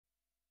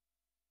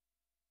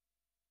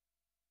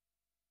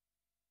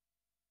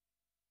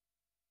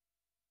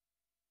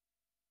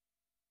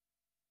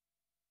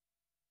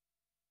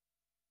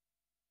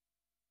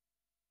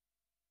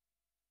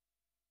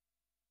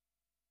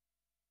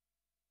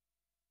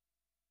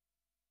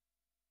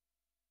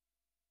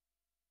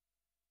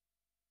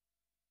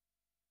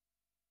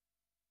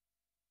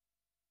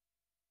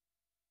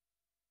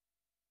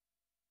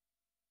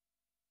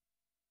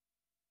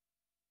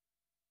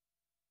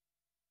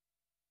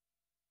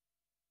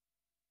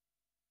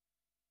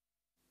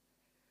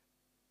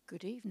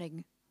Good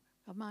evening.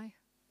 Am I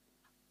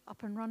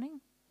up and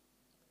running?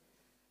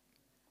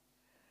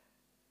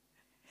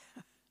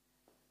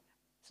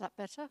 Is that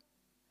better?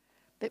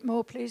 Bit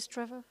more, please,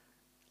 Trevor.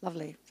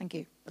 Lovely, thank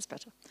you. That's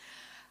better.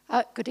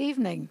 Good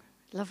evening.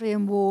 Lovely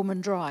and warm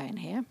and dry in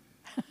here.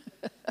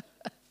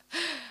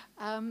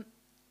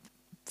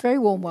 Very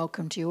warm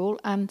welcome to you all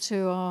and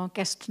to our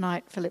guest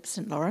tonight, Philip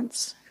St.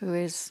 Lawrence, who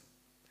is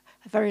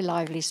a very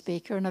lively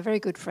speaker and a very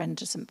good friend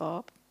to St.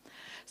 Barb.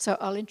 So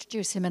I'll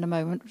introduce him in a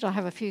moment, but I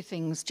have a few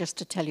things just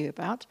to tell you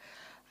about.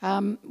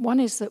 One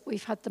is that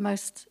we've had the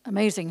most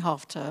amazing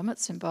half-term at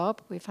St.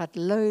 Barb. We've had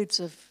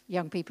loads of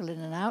young people in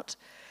and out,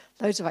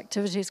 loads of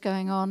activities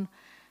going on,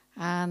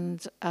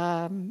 and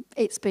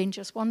it's been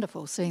just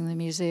wonderful seeing the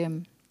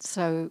museum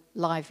so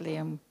lively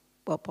and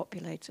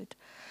well-populated.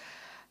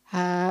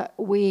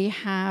 We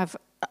have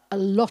a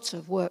lot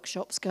of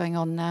workshops going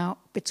on now,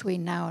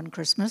 between now and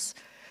Christmas.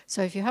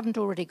 So if you haven't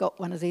already got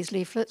one of these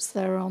leaflets,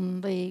 they're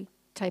on the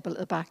table at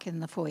the back in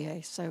the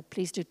foyer. So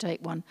please do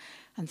take one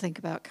and think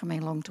about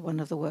coming along to one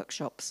of the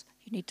workshops.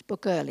 You need to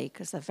book early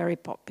because they're very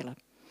popular.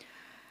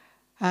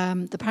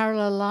 The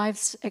Parallel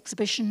Lives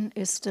exhibition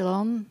is still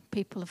on.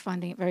 People are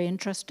finding it very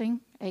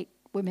interesting. 8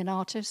 women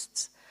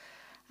artists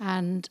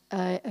and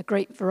a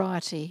great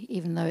variety,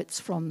 even though it's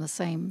from the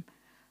same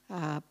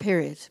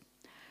period,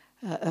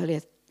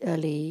 early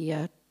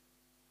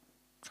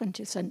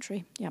 20th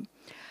century, yeah.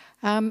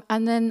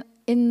 And then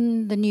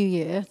in the new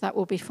year, that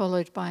will be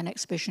followed by an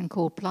exhibition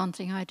called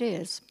Planting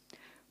Ideas,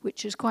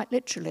 which is quite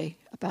literally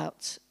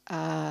about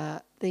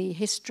the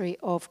history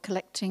of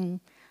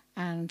collecting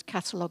and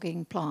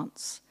cataloguing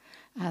plants.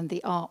 And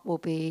the art will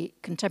be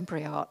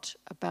contemporary art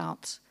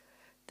about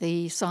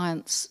the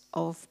science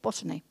of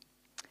botany.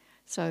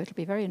 So it'll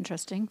be very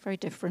interesting, very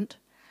different,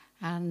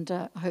 and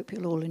I hope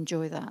you'll all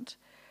enjoy that.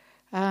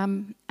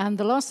 And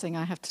the last thing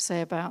I have to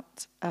say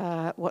about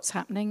what's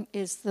happening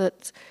is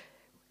that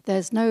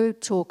there's no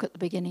talk at the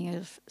beginning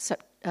of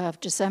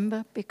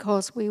December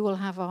because we will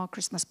have our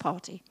Christmas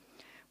party,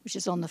 which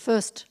is on the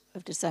 1st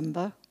of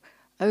December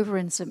over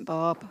in St.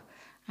 Barb,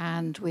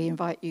 and we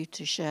invite you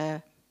to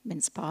share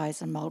mince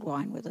pies and mulled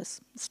wine with us,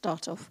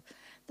 start off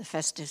the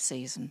festive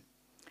season.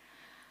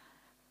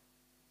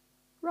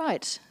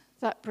 Right,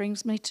 that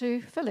brings me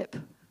to Philip,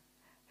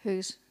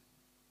 who's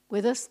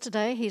with us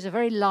today. He's a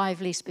very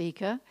lively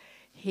speaker.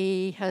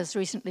 He has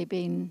recently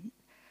been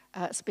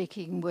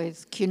speaking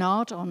with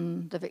Cunard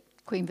on the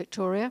Queen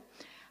Victoria.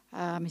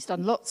 He's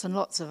done lots and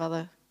lots of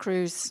other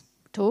cruise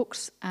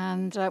talks,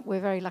 and we're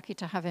very lucky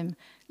to have him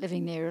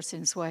living near us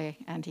in Sway,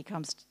 and he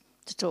comes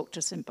to talk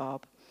to St.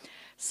 Barb.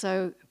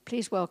 So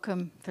please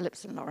welcome Philip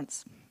St.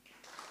 Lawrence.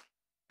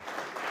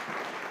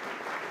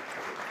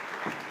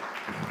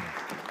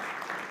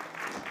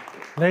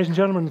 Ladies and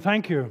gentlemen,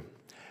 thank you.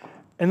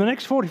 In the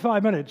next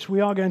 45 minutes,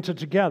 we are going to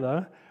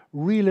together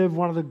relive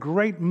one of the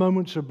great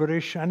moments of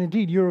British and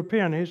indeed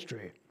European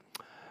history.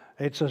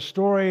 It's a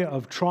story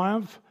of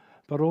triumph,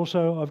 but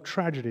also of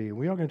tragedy.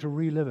 We are going to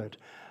relive it.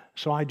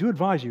 So I do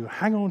advise you,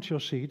 hang on to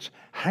your seats,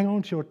 hang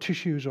on to your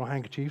tissues or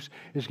handkerchiefs.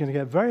 It's going to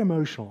get very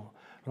emotional.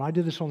 When I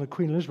did this on the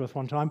Queen Elizabeth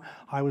one time,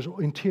 I was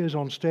in tears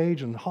on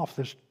stage, and half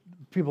the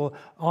people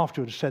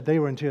afterwards said they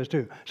were in tears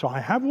too. So I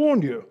have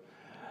warned you.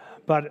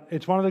 But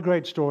it's one of the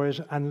great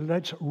stories, and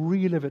let's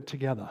relive it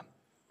together.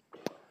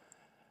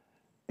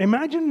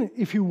 Imagine,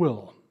 if you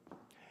will,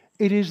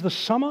 it is the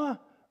summer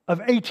of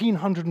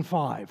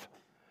 1805.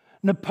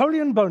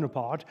 Napoleon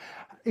Bonaparte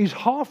is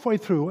halfway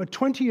through a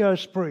 20-year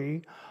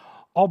spree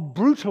of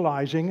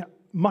brutalizing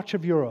much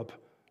of Europe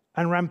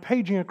and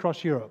rampaging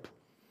across Europe.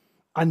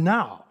 And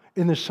now,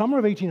 in the summer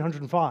of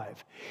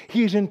 1805,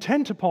 he is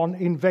intent upon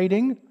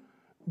invading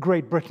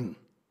Great Britain.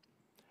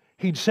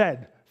 He'd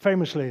said,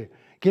 famously,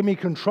 "Give me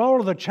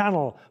control of the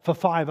Channel for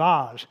 5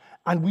 hours,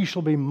 and we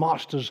shall be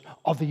masters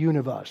of the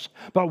universe."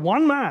 But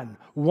one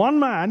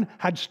man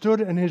had stood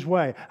in his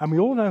way, and we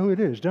all know who it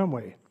is, don't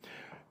we?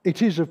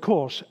 It is, of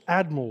course,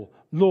 Admiral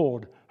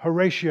Lord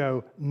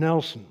Horatio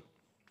Nelson.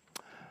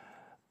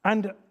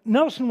 And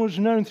Nelson was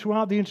known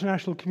throughout the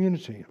international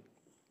community.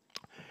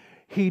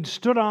 He'd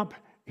stood up,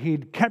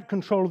 he'd kept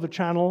control of the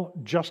Channel,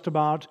 just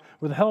about,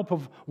 with the help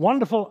of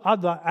wonderful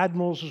other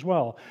admirals as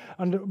well.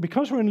 And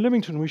because we're in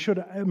Lymington, we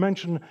should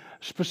mention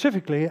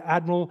specifically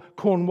Admiral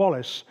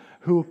Cornwallis,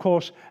 who, of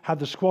course, had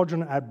the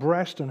squadron at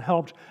Brest and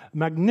helped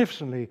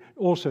magnificently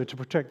also to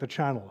protect the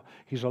Channel.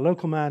 He's a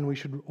local man. We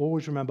should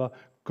always remember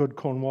good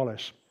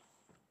Cornwallis.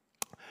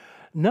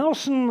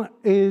 Nelson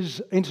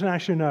is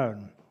internationally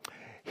known.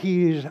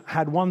 He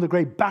had won the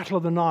great Battle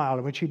of the Nile,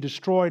 in which he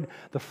destroyed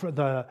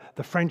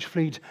the French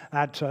fleet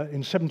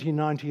in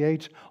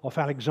 1798 off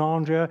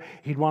Alexandria.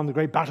 He'd won the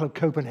great Battle of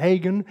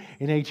Copenhagen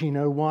in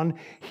 1801.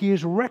 He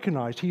is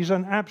recognized. He's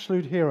an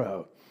absolute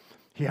hero.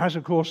 He has,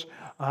 of course,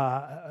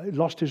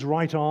 lost his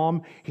right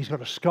arm. He's got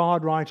a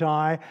scarred right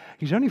eye.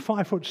 He's only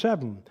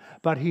 5'7",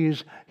 but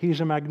he's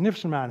a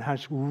magnificent man,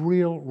 has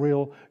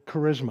real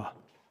charisma.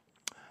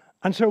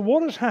 And so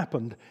what has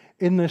happened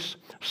in this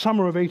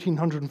summer of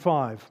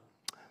 1805?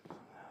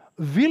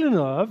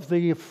 Villeneuve,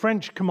 the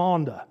French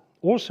commander,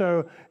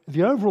 also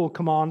the overall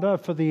commander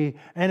for the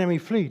enemy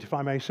fleet, if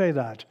I may say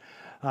that,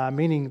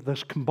 meaning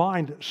this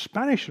combined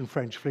Spanish and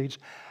French fleets,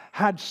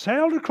 had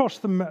sailed across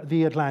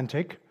the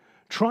Atlantic,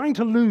 trying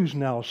to lose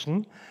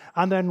Nelson,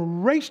 and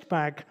then raced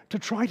back to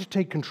try to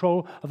take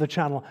control of the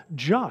Channel,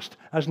 just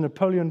as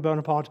Napoleon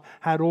Bonaparte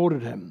had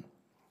ordered him.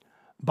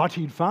 But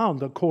he'd found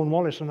that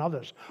Cornwallis and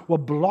others were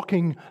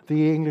blocking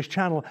the English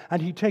Channel,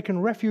 and he'd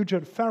taken refuge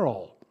at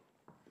Ferrol.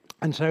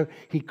 And so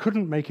he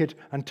couldn't make it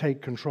and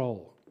take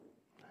control.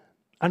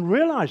 And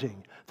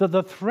realizing that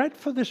the threat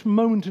for this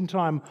moment in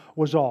time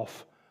was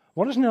off,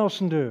 what does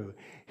Nelson do?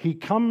 He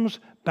comes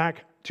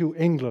back to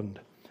England.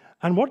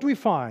 And what do we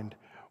find?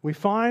 We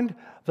find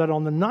that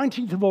on the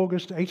 19th of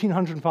August,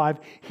 1805,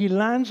 he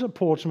lands at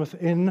Portsmouth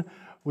in,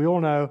 we all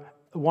know,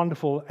 the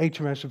wonderful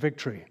HMS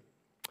Victory.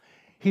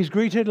 He's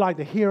greeted like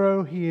the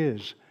hero he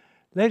is.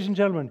 Ladies and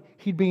gentlemen,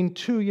 he'd been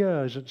 2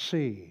 years at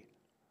sea.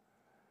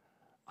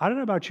 I don't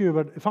know about you,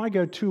 but if I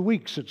go 2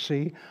 weeks at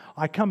sea,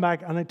 I come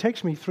back and it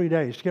takes me 3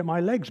 days to get my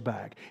legs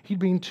back. He'd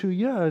been 2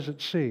 years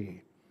at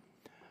sea.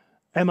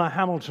 Emma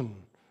Hamilton,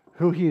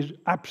 who he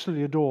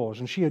absolutely adores,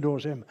 and she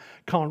adores him,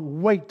 can't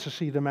wait to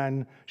see the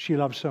man she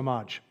loves so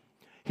much.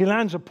 He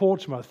lands at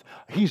Portsmouth.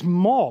 He's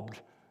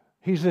mobbed.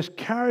 He's this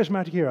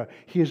charismatic hero.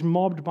 He is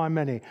mobbed by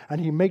many, and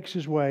he makes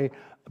his way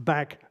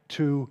back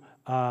to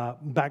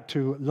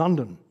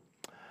London.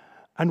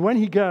 And when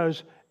he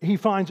goes, he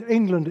finds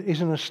England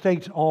is in a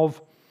state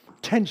of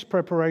tense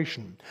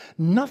preparation.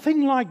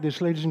 Nothing like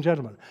this, ladies and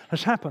gentlemen,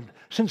 has happened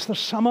since the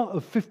summer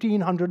of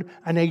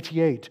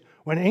 1588,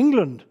 when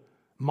England,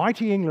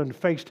 mighty England,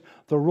 faced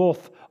the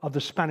wrath of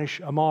the Spanish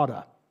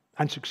Armada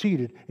and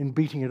succeeded in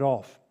beating it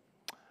off,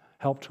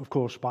 helped, of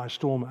course, by a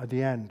storm at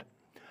the end.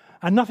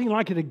 And nothing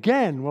like it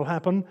again will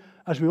happen,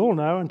 as we all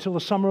know, until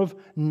the summer of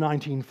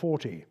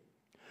 1940.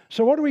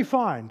 So what do we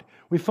find?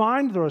 We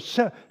find there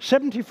are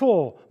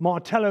 74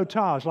 Martello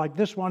towers like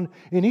this one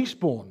in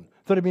Eastbourne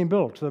that have been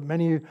built, that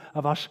many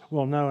of us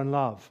will know and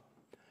love.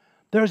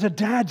 There is a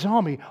dad's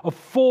army of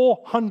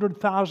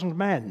 400,000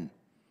 men.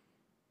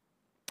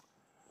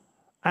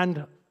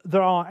 And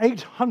there are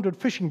 800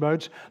 fishing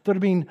boats that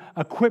have been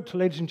equipped,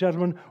 ladies and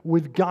gentlemen,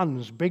 with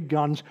guns, big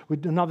guns,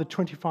 with another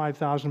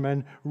 25,000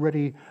 men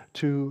ready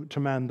to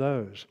man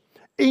those.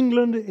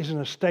 England is in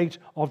a state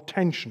of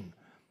tension.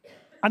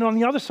 And on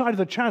the other side of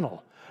the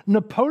Channel,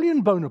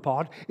 Napoleon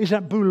Bonaparte is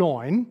at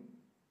Boulogne,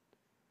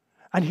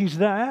 and he's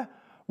there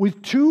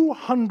with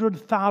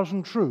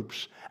 200,000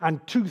 troops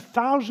and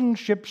 2,000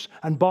 ships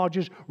and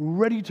barges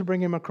ready to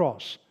bring him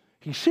across.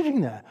 He's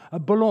sitting there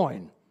at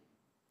Boulogne,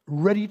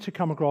 ready to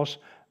come across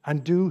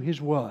and do his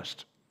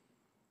worst.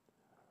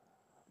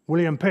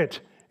 William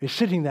Pitt is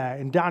sitting there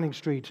in Downing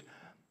Street,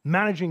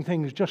 managing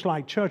things just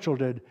like Churchill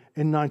did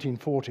in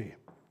 1940.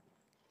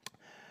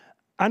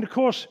 And of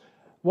course,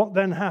 what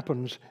then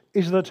happens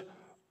is that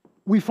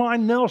we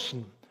find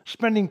Nelson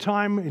spending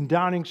time in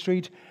Downing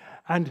Street,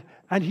 and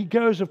he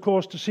goes, of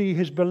course, to see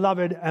his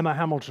beloved Emma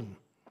Hamilton.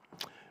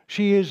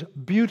 She is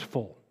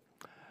beautiful.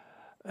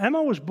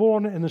 Emma was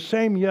born in the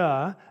same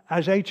year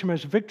as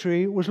HMS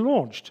Victory was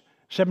launched,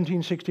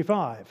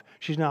 1765.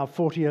 She's now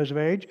 40 years of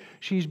age.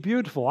 She's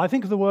beautiful. I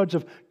think of the words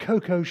of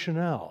Coco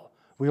Chanel.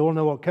 We all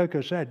know what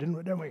Coco said,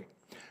 don't we?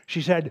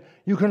 She said,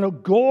 "You can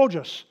look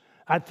gorgeous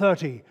at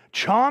 30,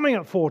 charming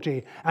at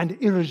 40, and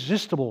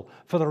irresistible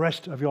for the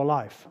rest of your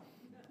life."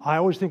 I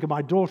always think of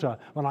my daughter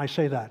when I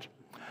say that.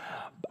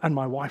 And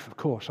my wife, of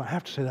course. I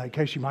have to say that in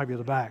case she might be at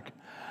the back.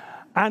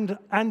 And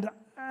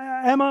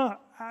Emma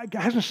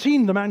hasn't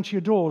seen the man she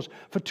adores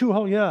for 2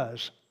 whole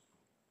years.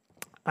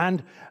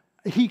 And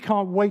he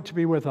can't wait to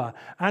be with her.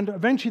 And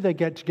eventually they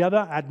get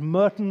together at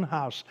Merton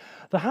House.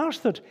 The house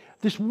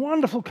this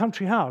wonderful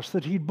country house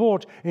that he'd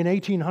bought in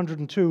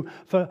 1802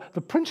 for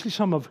the princely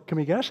sum of, can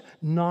we guess,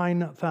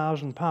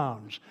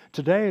 £9,000.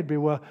 Today it'd be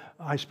worth,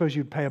 I suppose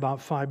you'd pay about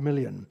 5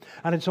 million.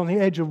 And it's on the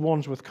edge of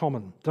Wandsworth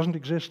Common. Doesn't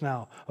exist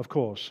now, of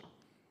course.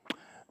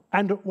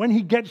 And when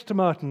he gets to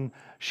Merton,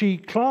 she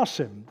clasps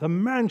him, the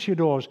man she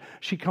adores.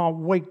 She can't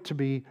wait to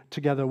be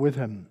together with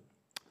him.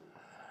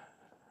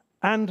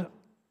 And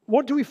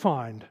what do we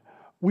find?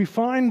 We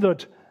find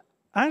that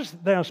as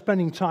they are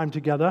spending time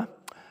together,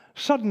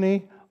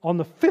 suddenly on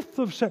the 2nd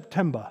of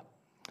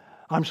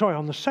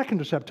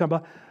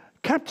September,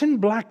 Captain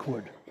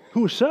Blackwood,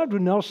 who served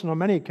with Nelson on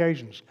many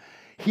occasions,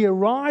 he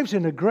arrives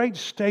in a great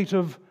state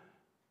of,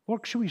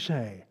 what should we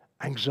say,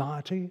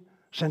 anxiety,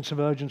 sense of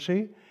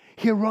urgency.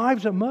 He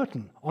arrives at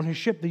Merton on his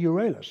ship, the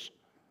Euryalus.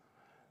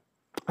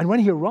 And when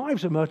he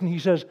arrives at Merton, he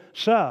says,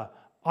 "Sir,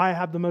 I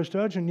have the most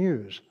urgent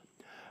news.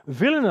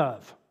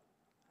 Villeneuve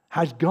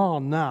has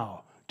gone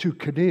now to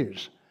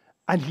Cadiz,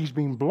 and he's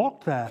been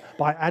blocked there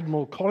by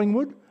Admiral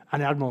Collingwood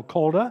and Admiral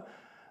Calder,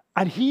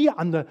 and he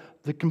and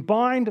the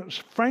combined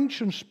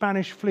French and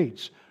Spanish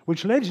fleets,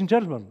 which, ladies and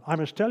gentlemen, I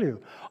must tell you,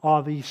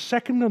 are the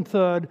second and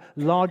third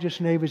largest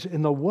navies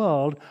in the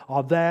world,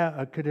 are there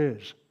at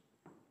Cadiz."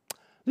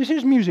 This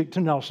is music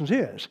to Nelson's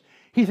ears.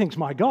 He thinks,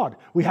 my God,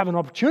 we have an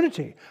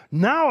opportunity.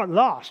 Now at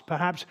last,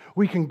 perhaps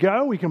we can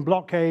go, we can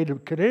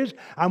blockade Cadiz,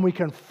 and we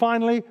can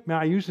finally, may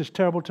I use this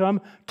terrible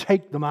term,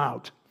 take them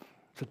out.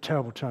 It's a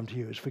terrible term to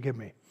use, forgive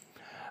me.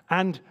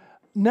 And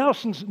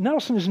Nelson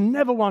is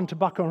never one to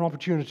buck on an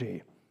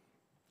opportunity.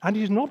 And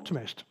he's an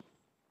optimist.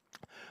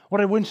 What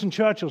did Winston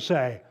Churchill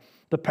say?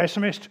 The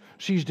pessimist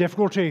sees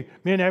difficulty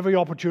in every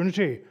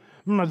opportunity.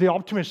 The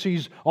optimist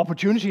sees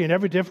opportunity in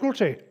every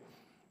difficulty.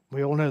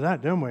 We all know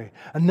that, don't we?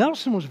 And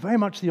Nelson was very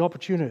much the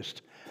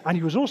opportunist. And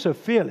he was also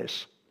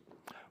fearless.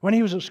 When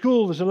he was at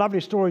school, there's a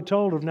lovely story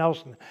told of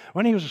Nelson.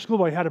 When he was a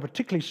schoolboy, he had a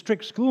particularly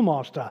strict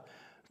schoolmaster.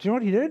 Do you know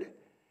what he did?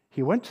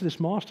 He went to this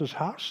master's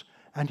house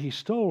and he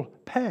stole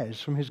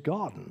pears from his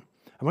garden.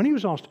 And when he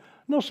was asked,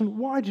 Nelson,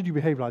 why did you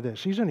behave like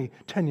this? He's only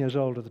 10 years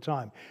old at the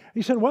time.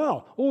 He said,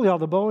 well, all the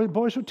other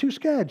boys were too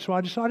scared, so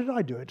I decided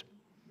I'd do it.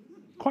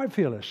 Quite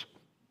fearless,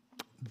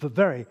 but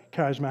very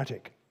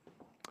charismatic.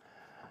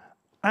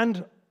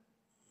 And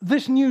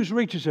this news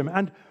reaches him.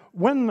 And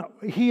when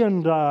he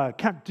and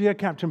dear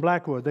Captain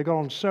Blackwood, they got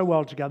on so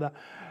well together,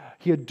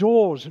 he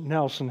adores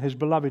Nelson, his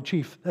beloved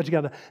chief. They're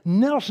together.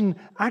 Nelson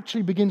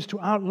actually begins to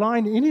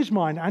outline in his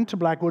mind and to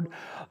Blackwood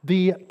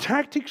the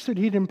tactics that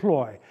he'd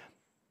employ.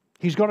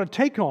 He's got to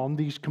take on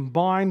these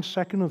combined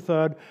second and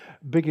third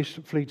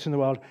biggest fleets in the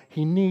world.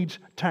 He needs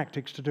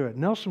tactics to do it.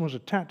 Nelson was a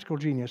tactical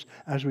genius,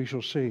 as we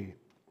shall see.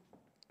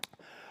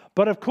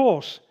 But of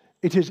course,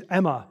 it is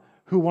Emma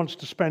who wants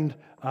to spend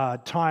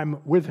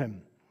time with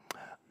him.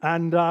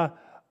 And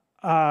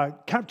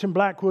Captain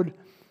Blackwood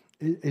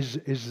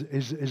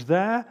is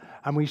there,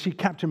 and we see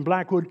Captain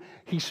Blackwood.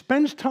 He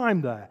spends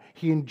time there.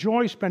 He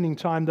enjoys spending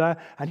time there,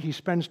 and he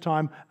spends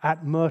time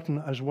at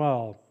Merton as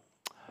well.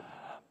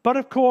 But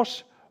of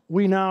course,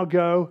 we now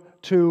go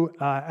to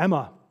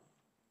Emma.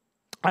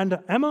 And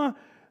Emma,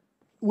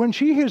 when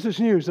she hears this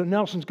news that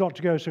Nelson's got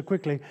to go so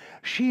quickly,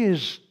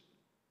 she's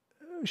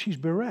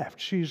bereft.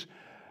 She'd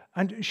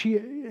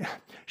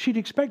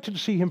expected to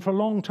see him for a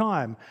long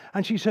time.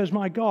 And she says,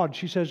 my God,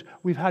 she says,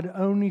 we've had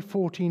only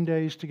 14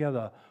 days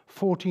together,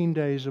 14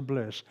 days of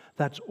bliss.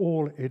 That's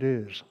all it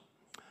is.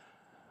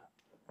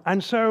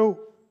 And so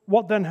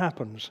what then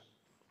happens?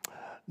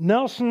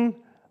 Nelson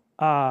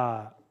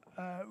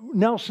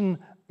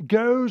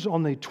goes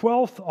on the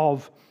 12th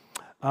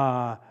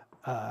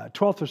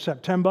of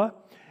September.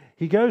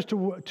 He goes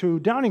to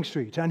Downing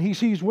Street and he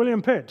sees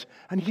William Pitt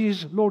and he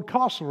sees Lord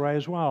Castlereagh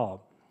as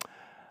well.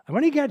 And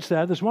when he gets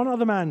there, there's one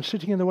other man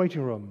sitting in the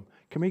waiting room.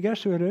 Can we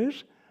guess who it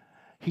is?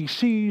 He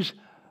sees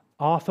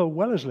Arthur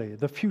Wellesley,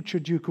 the future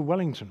Duke of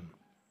Wellington.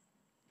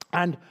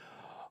 And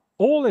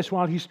all this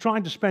while he's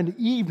trying to spend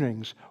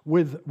evenings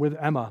with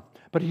Emma.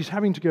 But he's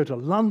having to go to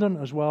London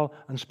as well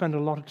and spend a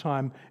lot of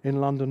time in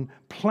London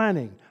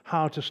planning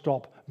how to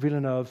stop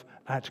Villeneuve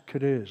at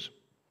Cadiz.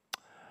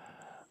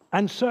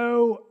 And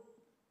so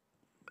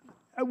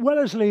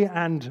Wellesley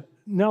and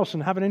Nelson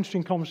have an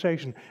interesting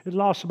conversation. It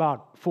lasts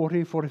about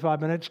 40,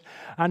 45 minutes,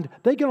 and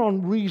they get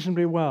on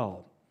reasonably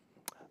well.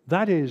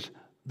 That is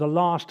the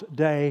last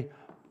day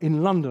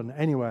in London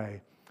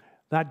anyway.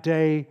 That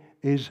day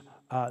is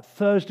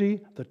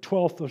Thursday, the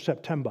 12th of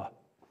September.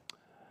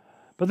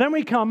 But then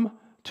we come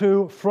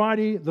to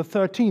Friday, the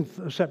 13th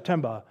of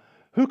September.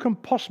 Who can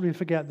possibly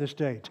forget this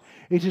date?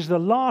 It is the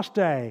last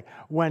day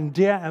when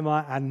dear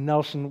Emma and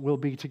Nelson will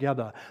be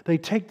together. They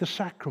take the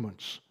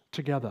sacraments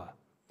together.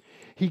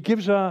 He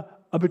gives her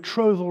a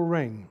betrothal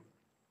ring.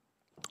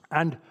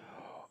 And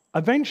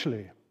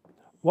eventually,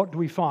 what do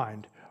we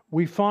find?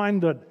 We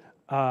find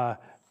that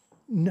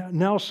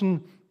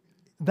Nelson,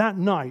 that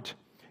night,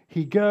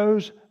 he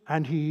goes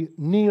and he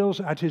kneels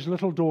at his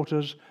little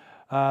daughter's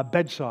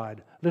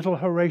bedside, little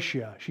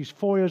Horatia. She's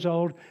 4 years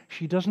old.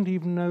 She doesn't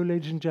even know,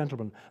 ladies and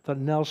gentlemen, that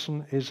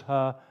Nelson is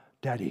her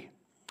daddy.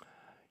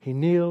 He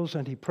kneels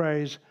and he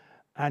prays,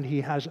 and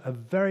he has a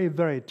very,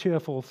 very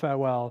tearful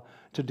farewell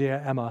to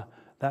dear Emma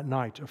that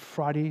night of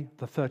Friday,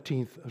 the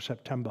 13th of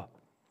September.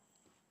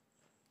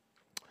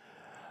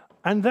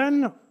 And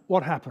then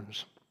what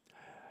happens?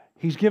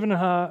 He's given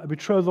her a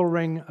betrothal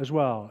ring as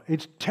well.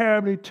 It's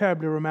terribly,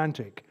 terribly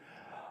romantic.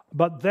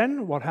 But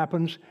then what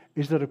happens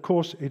is that, of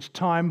course, it's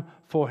time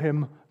for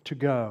him to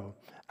go.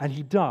 And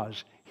he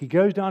does. He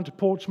goes down to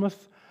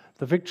Portsmouth.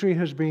 The Victory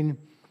has been,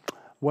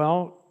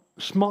 well,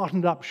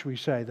 smartened up, shall we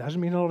say. There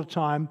hasn't been a lot of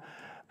time.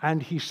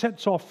 And he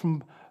sets off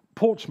from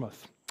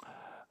Portsmouth.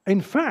 In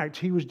fact,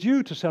 he was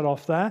due to set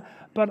off there,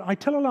 but I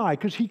tell a lie,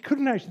 because he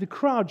couldn't actually, the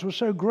crowds were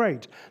so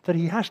great that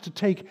he has to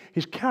take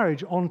his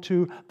carriage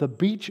onto the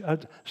beach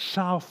at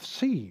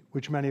Southsea,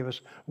 which many of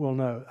us will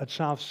know, at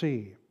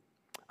Southsea.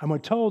 And we're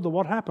told that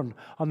what happened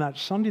on that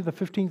Sunday, the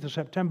 15th of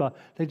September,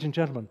 ladies and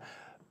gentlemen,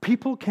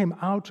 people came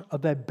out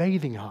of their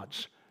bathing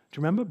huts. Do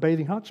you remember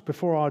bathing huts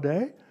before our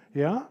day?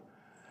 Yeah?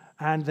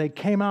 And they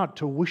came out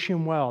to wish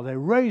him well. They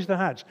raised their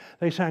hats.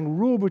 They sang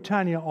Rule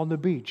Britannia on the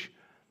beach.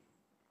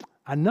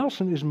 And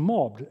Nelson is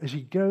mobbed as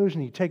he goes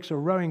and he takes a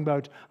rowing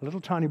boat, a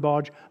little tiny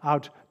barge,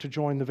 out to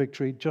join the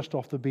Victory just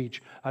off the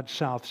beach at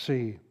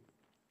Southsea.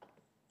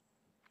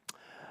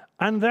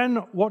 And then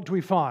what do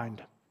we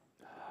find?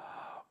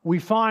 we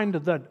find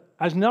that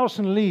as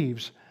Nelson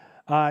leaves,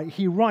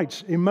 he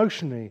writes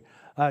emotionally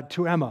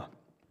to Emma.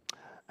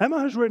 Emma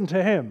has written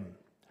to him.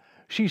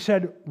 She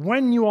said,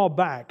 when you are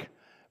back,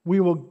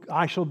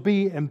 I shall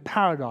be in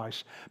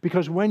paradise,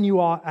 because when you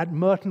are at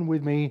Merton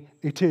with me,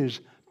 it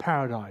is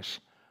paradise.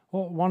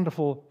 What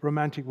wonderful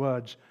romantic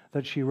words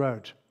that she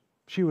wrote.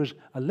 She was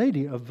a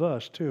lady of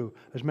verse too,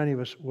 as many of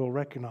us will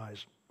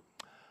recognize.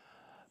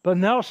 But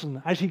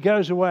Nelson, as he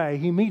goes away,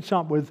 he meets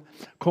up with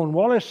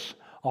Cornwallis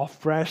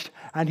off Brest,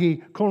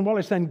 and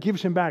Cornwallis then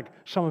gives him back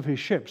some of his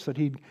ships that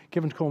he'd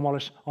given to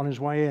Cornwallis on his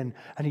way in,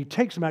 and he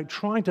takes them back,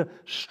 trying to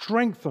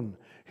strengthen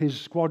his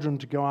squadron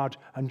to go out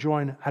and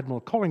join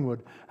Admiral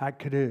Collingwood at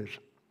Cadiz.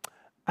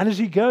 And as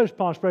he goes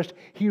past Brest,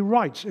 he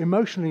writes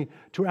emotionally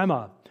to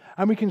Emma,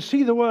 and we can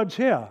see the words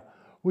here.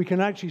 We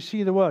can actually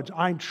see the words.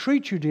 I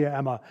entreat you, dear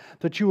Emma,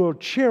 that you will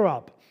cheer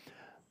up.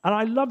 And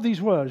I love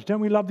these words. Don't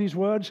we love these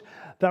words?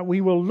 That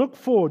we will look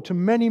forward to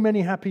many,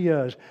 many happy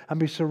years and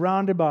be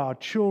surrounded by our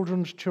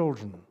children's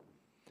children.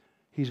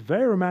 He's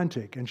very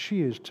romantic, and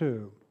she is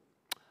too.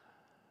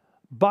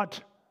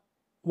 But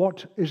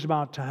what is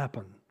about to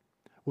happen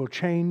will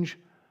change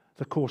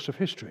the course of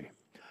history.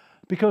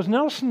 Because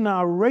Nelson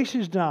now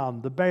races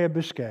down the Bay of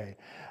Biscay,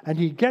 and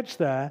he gets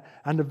there,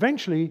 and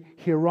eventually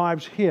he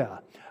arrives here,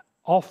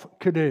 off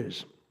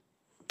Cadiz.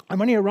 And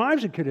when he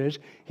arrives at Cadiz,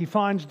 he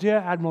finds dear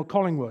Admiral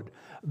Collingwood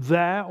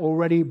there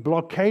already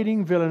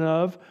blockading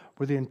Villeneuve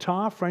with the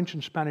entire French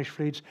and Spanish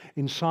fleets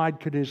inside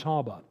Cadiz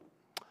harbor.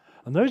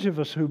 And those of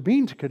us who've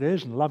been to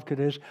Cadiz and love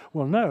Cadiz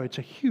will know it's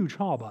a huge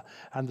harbor,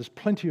 and there's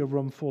plenty of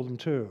room for them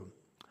too.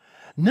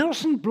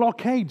 Nelson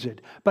blockades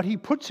it, but he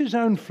puts his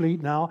own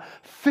fleet now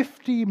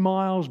 50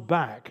 miles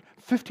back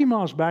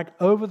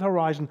over the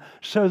horizon,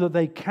 so that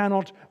they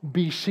cannot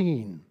be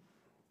seen.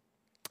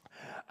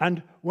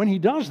 And when he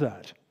does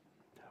that,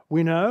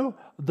 we know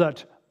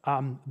that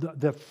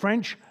the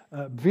French,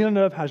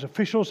 Villeneuve has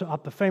officials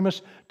up the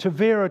famous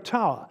Tavera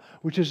Tower,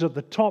 which is at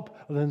the top,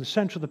 in the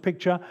center of the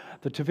picture,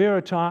 the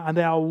Tavera Tower, and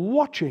they are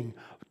watching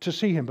to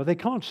see him, but they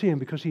can't see him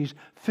because he's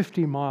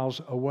 50 miles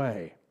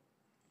away.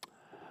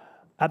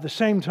 At the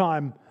same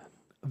time,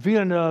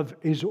 Villeneuve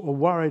is a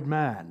worried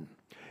man.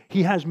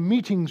 He has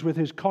meetings with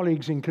his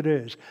colleagues in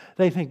Cadiz.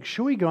 They think,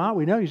 should we go out?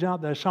 We know he's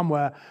out there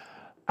somewhere.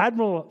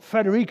 Admiral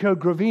Federico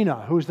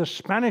Gravina, who is the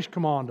Spanish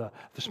commander of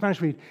the Spanish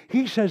fleet,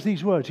 he says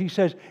these words. He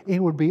says,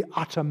 it would be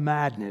utter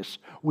madness.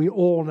 We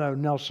all know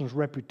Nelson's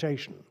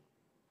reputation.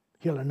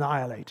 He'll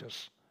annihilate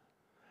us.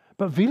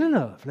 But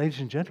Villeneuve, ladies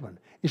and gentlemen,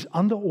 is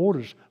under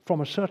orders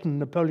from a certain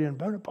Napoleon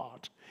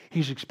Bonaparte.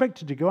 He's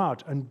expected to go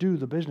out and do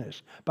the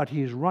business, but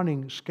he is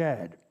running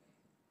scared.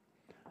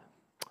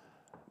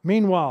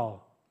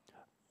 Meanwhile,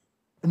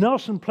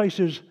 Nelson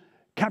places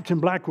Captain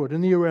Blackwood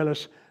in the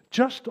Euryalus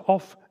just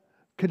off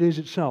Cadiz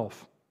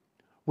itself,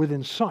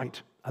 within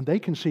sight, and they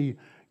can see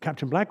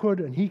Captain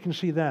Blackwood and he can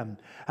see them.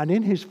 And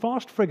in his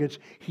fast frigates,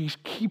 he's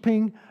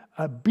keeping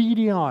a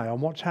beady eye on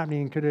what's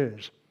happening in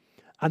Cadiz.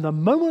 And the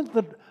moment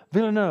that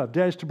Villeneuve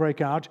dares to break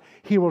out,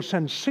 he will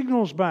send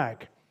signals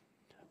back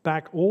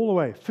all the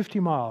way, 50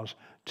 miles,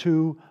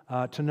 to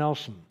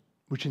Nelson,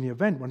 which in the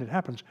event, when it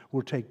happens,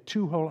 will take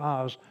 2 whole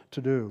hours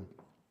to do.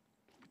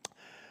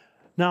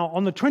 Now,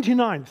 on the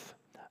 29th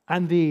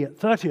and the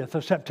 30th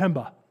of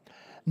September,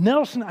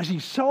 Nelson, as he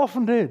so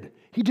often did,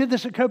 he did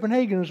this at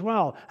Copenhagen as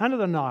well, and at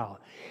the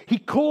Nile. He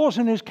calls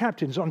in his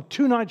captains on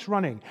 2 nights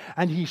running,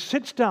 and he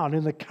sits down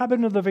in the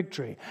cabin of the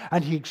Victory,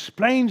 and he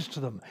explains to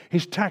them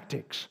his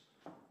tactics.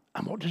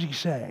 And what does he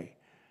say?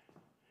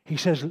 He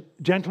says,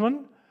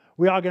 gentlemen,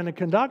 we are going to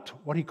conduct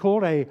what he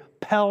called a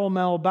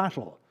pell-mell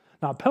battle.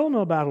 Now,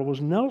 pell-mell battle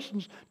was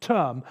Nelson's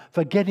term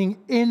for getting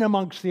in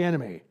amongst the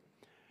enemy.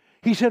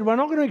 He said, we're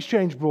not going to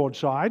exchange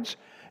broadsides.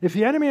 If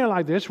the enemy are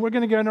like this, we're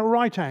going to go in at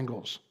right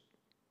angles.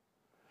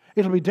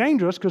 It'll be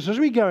dangerous because as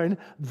we go in,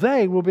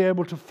 they will be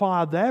able to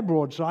fire their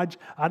broadsides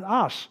at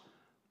us.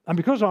 And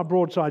because our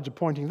broadsides are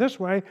pointing this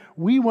way,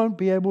 we won't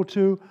be able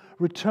to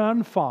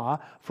return fire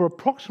for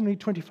approximately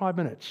 25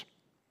 minutes.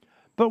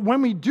 But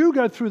when we do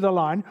go through the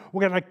line,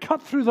 we're going to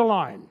cut through the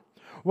line.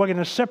 We're going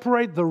to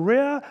separate the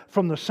rear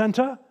from the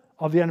center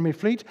of the enemy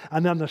fleet,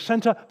 and then the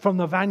center from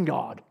the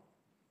vanguard.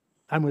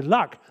 And with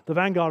luck, the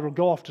vanguard will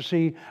go off to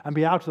sea and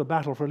be out of the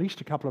battle for at least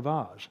a couple of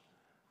hours.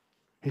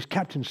 His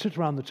captains sit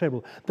around the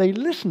table. They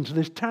listen to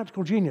this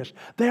tactical genius.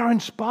 They are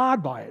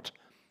inspired by it.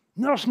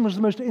 Nelson was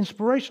the most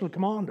inspirational of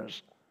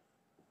commanders.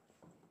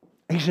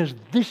 He says,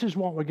 this is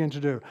what we're going to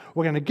do.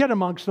 We're going to get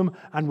amongst them,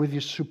 and with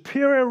the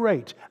superior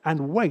rate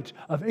and weight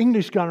of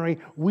English gunnery,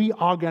 we're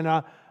going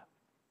to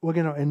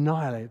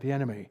annihilate the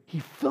enemy. He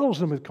fills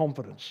them with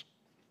confidence.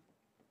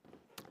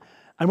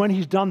 And when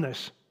he's done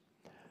this,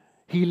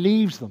 he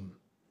leaves them.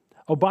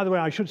 Oh, by the way,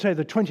 I should say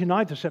the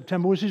 29th of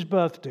September was his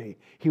birthday.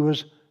 He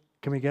was,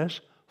 can we guess,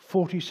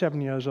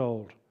 47 years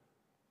old.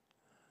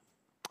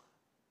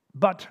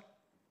 But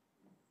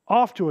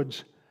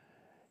afterwards,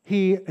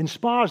 he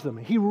inspires them.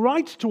 He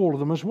writes to all of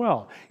them as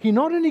well. He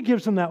not only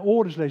gives them their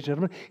orders, ladies and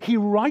gentlemen, he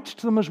writes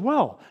to them as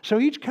well. So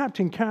each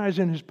captain carries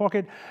in his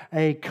pocket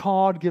a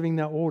card giving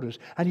their orders.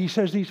 And he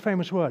says these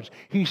famous words.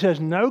 He says,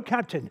 no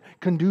captain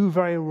can do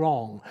very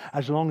wrong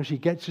as long as he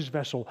gets his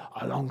vessel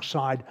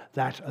alongside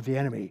that of the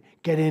enemy.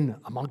 Get in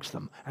amongst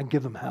them and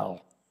give them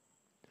hell.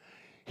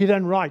 He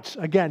then writes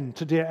again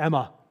to dear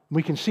Emma.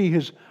 We can see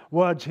his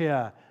words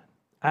here.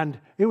 And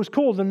it was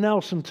called the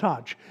Nelson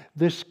Touch,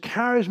 this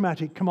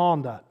charismatic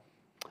commander.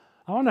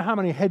 I wonder how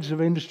many heads of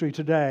industry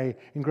today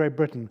in Great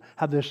Britain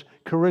have this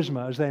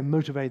charisma as they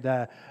motivate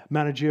their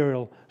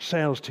managerial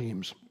sales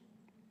teams.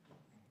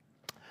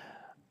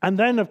 And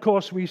then, of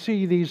course, we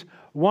see these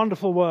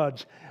wonderful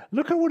words.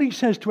 Look at what he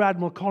says to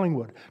Admiral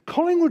Collingwood.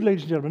 Collingwood,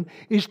 ladies and gentlemen,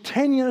 is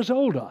 10 years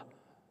older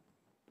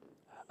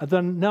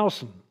than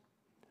Nelson.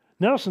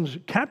 Nelson's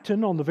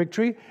captain on the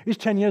Victory is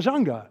 10 years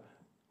younger.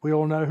 We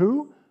all know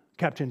who?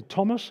 Captain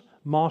Thomas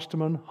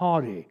Masterman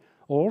Hardy,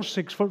 all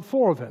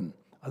 6'4" of him,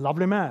 a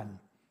lovely man.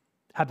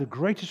 Had the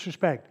greatest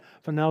respect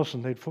for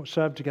Nelson. They'd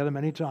served together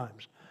many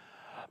times.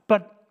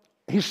 But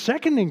his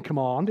second in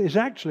command is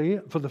actually,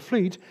 for the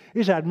fleet,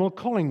 is Admiral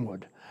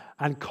Collingwood.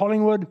 And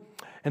Collingwood,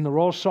 in the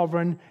Royal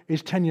Sovereign,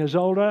 is 10 years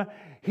older.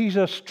 He's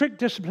a strict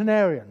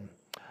disciplinarian,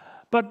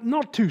 but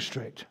not too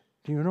strict.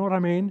 Do you know what I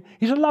mean?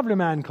 He's a lovely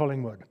man,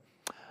 Collingwood.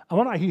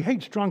 And he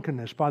hates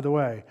drunkenness, by the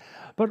way.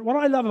 But what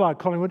I love about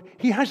Collingwood,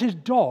 he has his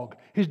dog.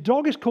 His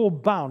dog is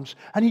called Bounce,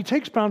 and he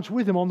takes Bounce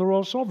with him on the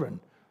Royal Sovereign.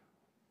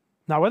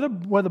 Now,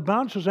 whether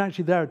Bounce was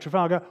actually there at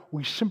Trafalgar,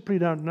 we simply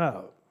don't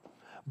know.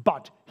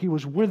 But he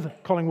was with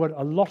Collingwood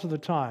a lot of the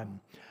time.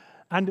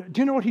 And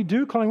do you know what he'd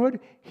do, Collingwood?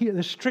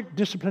 The strict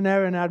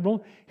disciplinarian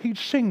admiral, he'd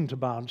sing to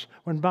Bounce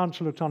when Bounce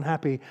looked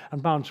unhappy,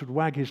 and Bounce would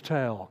wag his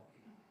tail.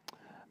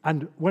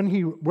 And when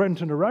he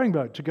went in a rowing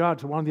boat to go out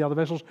to one of the other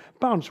vessels,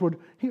 Bounce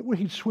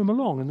he'd swim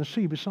along in the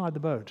sea beside the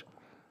boat.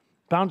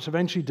 Bounce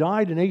eventually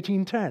died in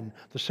 1810,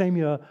 the same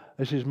year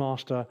as his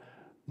master,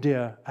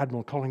 dear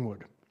Admiral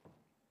Collingwood.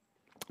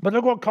 But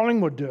look what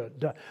Collingwood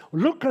did.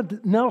 Look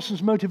at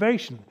Nelson's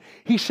motivation.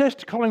 He says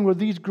to Collingwood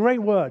these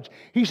great words.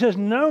 He says,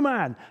 no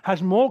man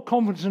has more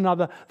confidence in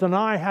another than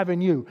I have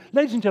in you.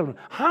 Ladies and gentlemen,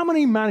 how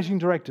many managing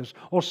directors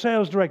or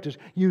sales directors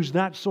use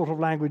that sort of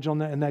language in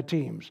their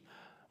teams?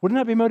 Wouldn't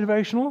that be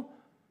motivational?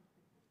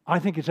 I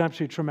think it's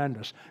absolutely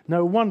tremendous.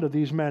 No wonder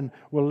these men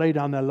will lay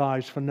down their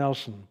lives for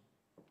Nelson.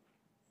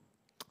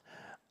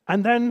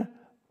 And then,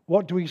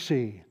 what do we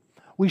see?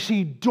 We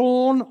see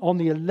dawn on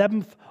the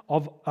 19th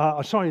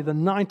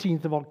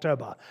of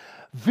October.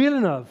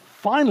 Villeneuve,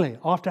 finally,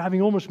 after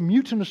having almost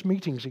mutinous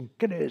meetings in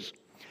Cadiz,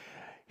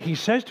 he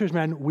says to his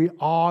men, we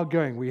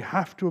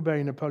have to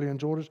obey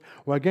Napoleon's orders.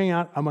 We're going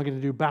out and we're going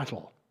to do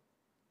battle.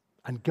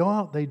 And go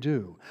out they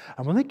do.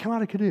 And when they come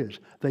out of Cadiz,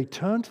 they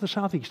turn to the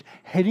southeast,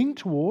 heading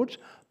towards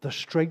the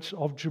Straits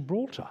of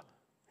Gibraltar.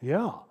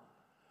 Yeah.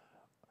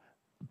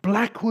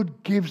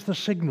 Blackwood gives the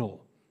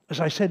signal.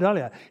 As I said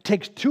earlier, it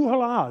takes 2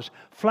 whole hours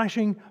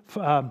flashing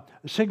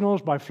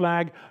signals by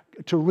flag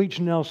to reach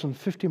Nelson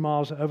 50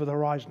 miles over the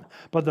horizon.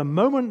 But the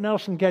moment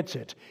Nelson gets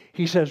it,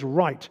 he says,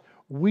 right,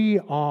 we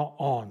are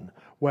on.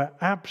 We're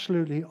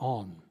absolutely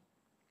on.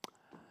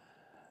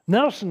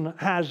 Nelson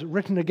has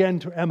written again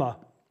to Emma.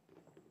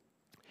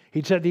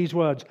 He said these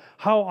words,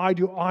 how I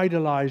do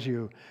idolize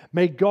you.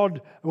 May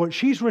God, well,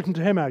 she's written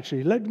to him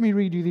actually. Let me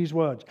read you these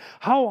words.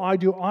 How I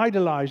do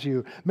idolize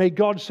you. May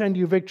God send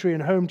you victory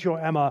and home to your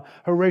Emma,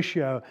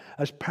 Horatio,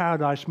 as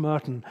Paradise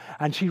Merton.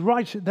 And she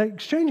writes, they're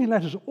exchanging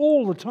letters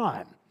all the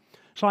time.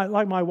 It's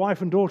like my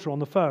wife and daughter on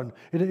the phone.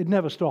 It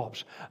never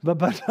stops.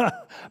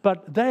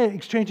 But they're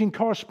exchanging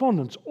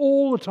correspondence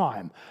all the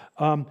time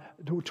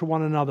to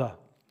one another.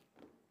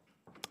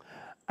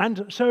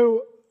 And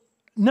so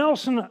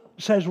Nelson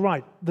says,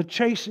 right, the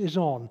chase is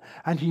on,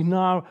 and he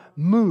now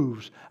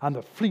moves, and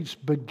the fleets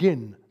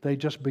begin. They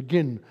just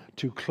begin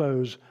to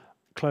close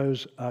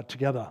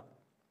together.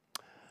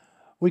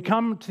 We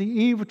come to the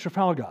eve of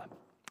Trafalgar.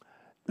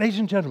 Ladies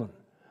and gentlemen,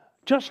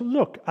 just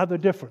look at the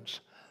difference.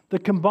 The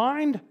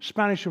combined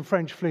Spanish and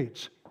French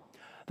fleets,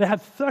 they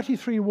have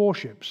 33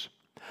 warships.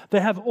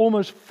 They have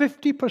almost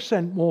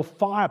 50% more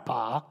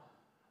firepower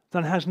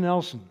than has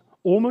Nelson,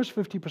 almost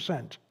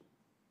 50%.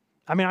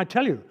 I mean, I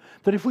tell you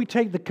that if we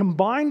take the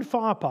combined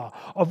firepower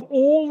of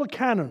all the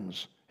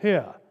cannons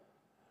here,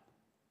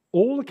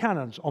 all the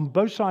cannons on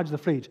both sides of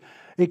the fleet,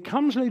 it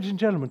comes, ladies and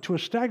gentlemen, to a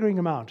staggering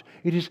amount.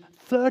 It is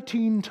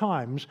 13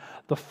 times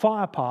the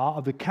firepower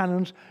of the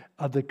cannons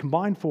of the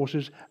combined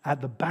forces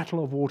at the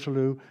Battle of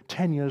Waterloo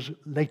 10 years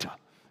later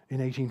in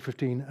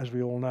 1815, as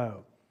we all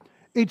know.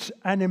 It's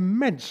an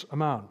immense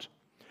amount.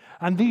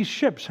 And these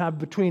ships have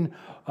between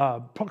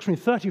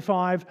approximately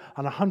 35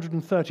 and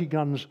 130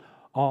 guns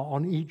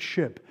on each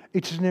ship.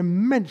 It's an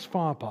immense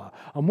firepower.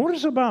 And what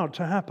is about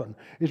to happen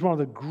is one of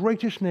the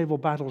greatest naval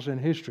battles in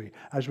history,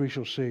 as we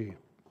shall see.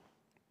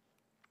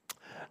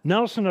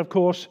 Nelson, of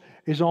course,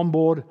 is on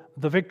board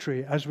the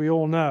Victory, as we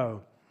all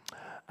know.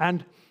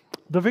 And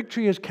the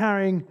Victory is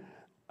carrying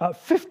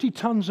 50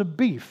 tons of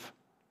beef.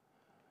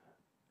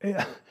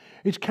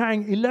 It's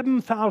carrying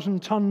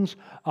 11,000 tons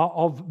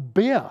of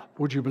beer,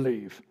 would you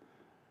believe?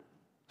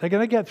 They're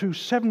going to get through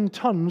 7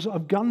 tons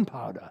of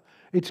gunpowder.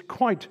 It's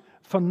quite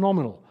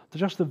phenomenal.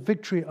 Just the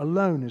Victory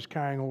alone is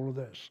carrying all of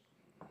this.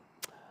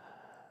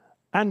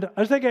 And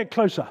as they get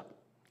closer,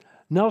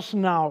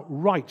 Nelson now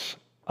writes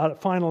a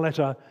final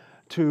letter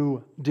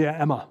to dear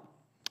Emma.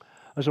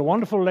 There's a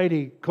wonderful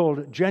lady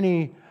called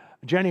Jenny,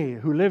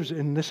 who lives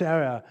in this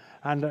area.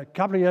 And a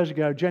couple of years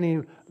ago,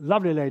 Jenny,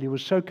 lovely lady,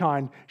 was so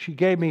kind, she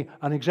gave me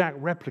an exact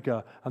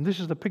replica. And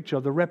this is the picture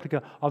of the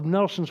replica of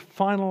Nelson's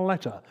final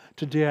letter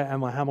to dear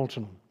Emma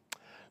Hamilton.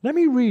 Let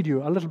me read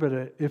you a little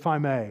bit, if I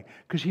may,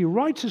 because he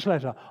writes this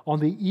letter on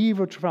the eve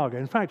of Trafalgar,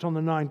 in fact, on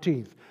the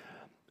 19th.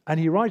 And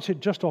he writes it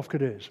just off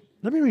Cadiz.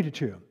 Let me read it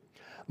to you.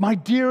 My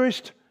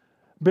dearest,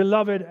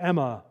 beloved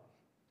Emma,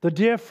 the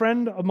dear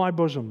friend of my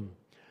bosom,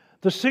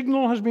 the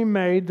signal has been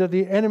made that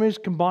the enemy's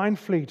combined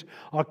fleet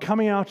are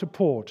coming out of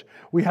port.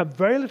 We have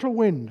very little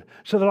wind,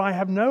 so that I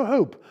have no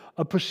hope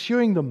of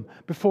pursuing them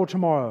before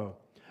tomorrow.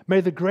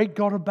 May the great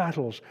God of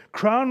battles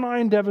crown my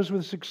endeavors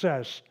with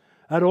success.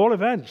 At all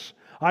events,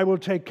 I will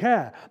take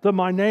care that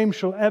my name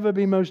shall ever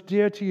be most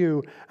dear to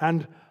you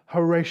and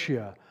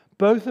Horatia,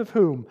 both of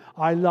whom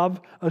I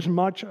love as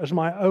much as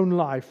my own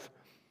life,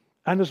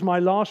 and as my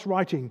last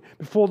writing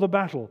before the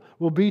battle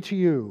will be to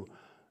you.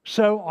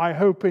 So I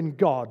hope in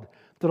God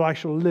that I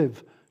shall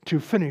live to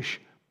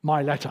finish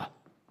my letter.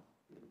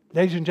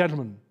 Ladies and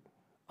gentlemen,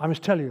 I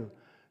must tell you,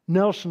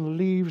 Nelson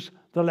leaves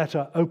the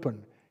letter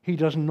open. He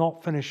does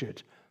not finish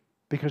it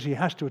because he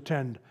has to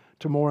attend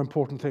to more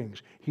important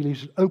things. He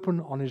leaves it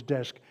open on his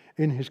desk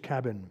in his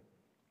cabin.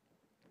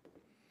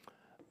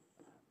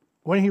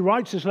 When he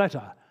writes his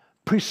letter,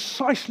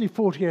 precisely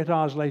 48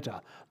 hours later,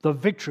 the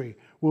Victory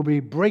will be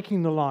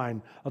breaking the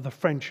line of the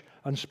French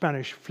and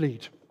Spanish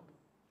fleet.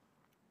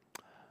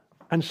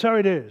 And so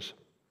it is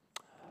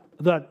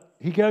that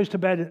he goes to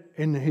bed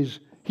in his...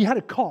 He had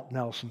a cot,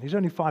 Nelson. He's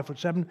only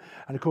 5'7",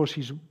 and of course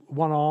he's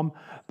one arm.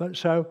 But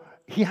so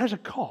he has a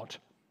cot,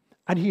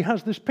 and he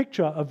has this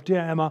picture of dear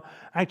Emma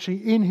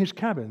actually in his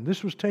cabin.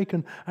 This was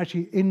taken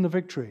actually in the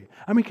Victory.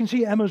 And we can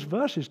see Emma's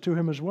verses to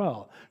him as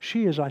well.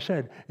 She, as I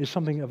said, is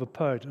something of a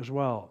poet as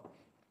well.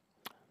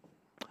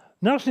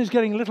 Nelson is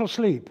getting little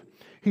sleep.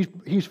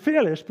 He's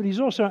fearless, but he's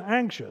also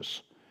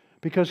anxious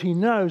because he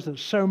knows that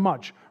so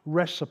much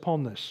rests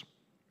upon this.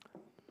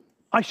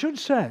 I should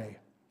say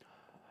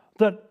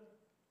that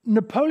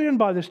Napoleon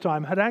by this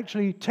time had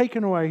actually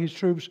taken away his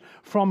troops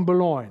from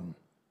Boulogne.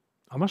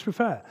 I must be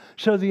fair.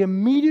 So the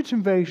immediate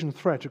invasion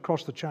threat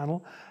across the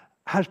Channel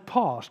has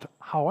passed.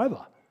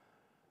 However,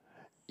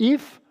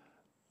 if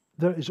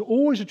there is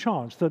always a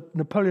chance that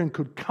Napoleon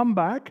could come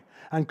back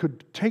and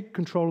could take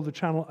control of the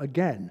Channel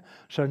again.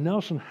 So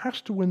Nelson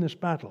has to win this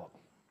battle,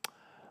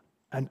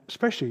 and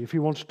especially if he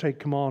wants to take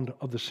command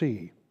of the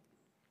sea.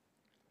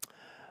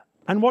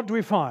 And what do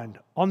we find?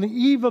 On the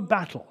eve of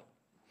battle,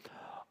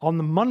 on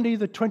the Monday,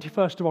 the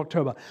 21st of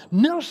October,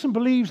 Nelson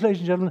believes, ladies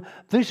and gentlemen,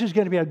 this is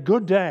going to be a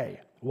good day.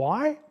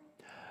 Why?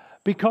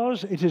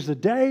 Because it is the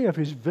day of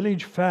his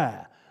village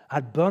fair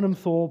at Burnham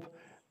Thorpe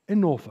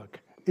in Norfolk.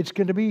 It's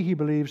going to be, he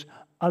believes,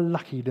 a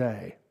lucky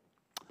day.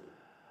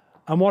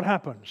 And what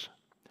happens?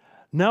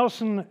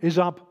 Nelson is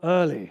up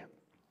early.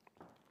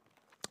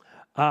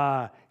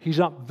 He's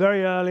up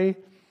very early,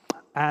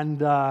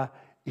 and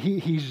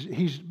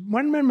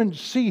when men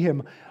see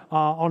him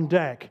on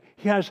deck,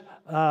 he has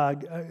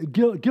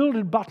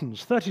gilded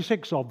buttons,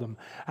 36 of them,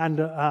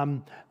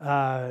 and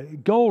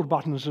gold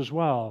buttons as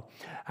well.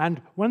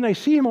 And when they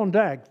see him on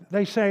deck,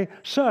 they say,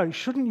 "Sir,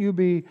 shouldn't you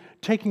be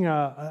taking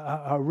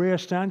a rear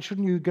stand?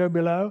 Shouldn't you go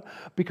below?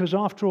 Because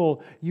after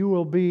all, you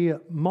will be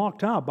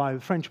marked out by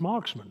French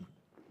marksmen."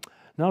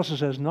 Nelson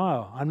says,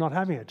 "No, I'm not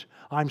having it.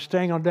 I'm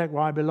staying on deck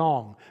where I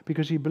belong,"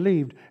 because he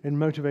believed in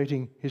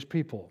motivating his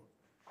people.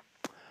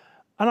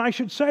 And I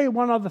should say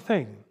one other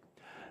thing.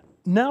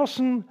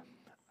 Nelson,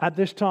 at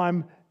this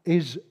time,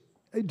 he's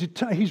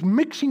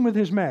mixing with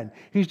his men.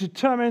 He's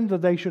determined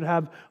that they should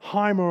have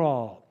high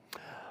morale.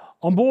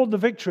 On board the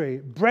Victory,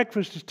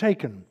 breakfast is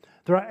taken.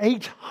 There are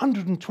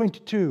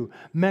 822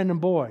 men and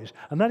boys,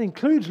 and that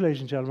includes, ladies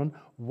and gentlemen,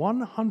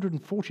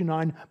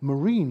 149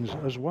 Marines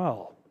as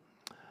well.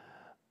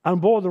 On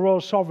board the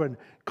Royal Sovereign,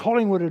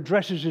 Collingwood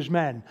addresses his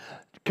men.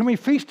 Can we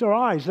feast our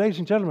eyes, ladies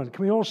and gentlemen?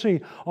 Can we all see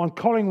on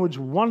Collingwood's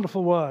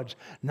wonderful words?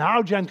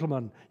 "Now,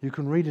 gentlemen," you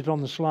can read it on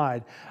the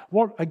slide.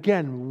 What,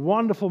 again,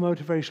 wonderful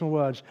motivational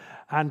words.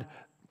 And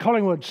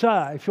Collingwood,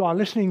 "Sir, if you are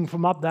listening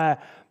from up there,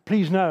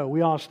 please know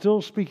we are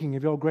still speaking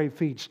of your great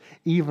feats,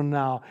 even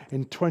now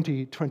in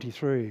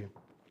 2023.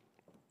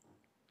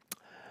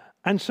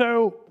 And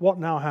so, what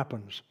now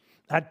happens?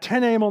 At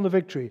 10 a.m. on the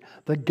Victory,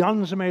 the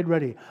guns are made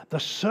ready. The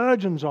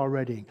surgeons are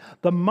ready.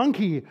 The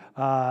monkey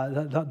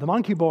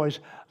boys,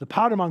 the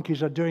powder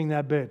monkeys, are doing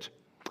their bit.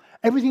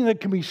 Everything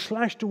that can be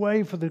slashed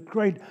away for the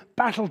great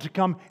battle to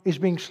come is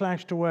being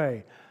slashed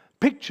away.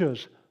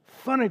 Pictures,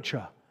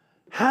 furniture,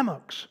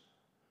 hammocks.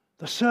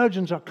 The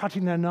surgeons are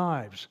cutting their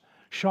knives,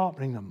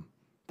 sharpening them.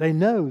 They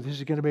know this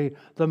is going to be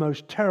the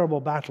most terrible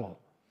battle.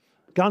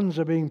 Guns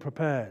are being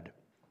prepared.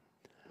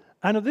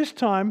 And at this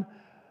time,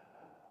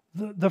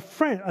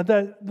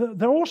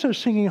 they're also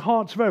singing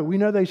Hearts of Oak. We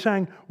know they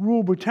sang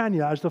Rule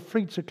Britannia as the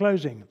fleets are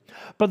closing.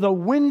 But the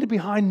wind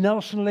behind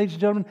Nelson, ladies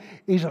and gentlemen,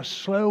 is a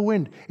slow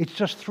wind. It's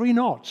just 3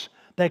 knots.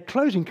 They're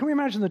closing. Can we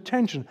imagine the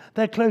tension?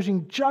 They're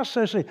closing just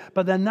so slowly,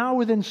 but they're now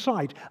within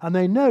sight, and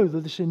they know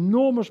that this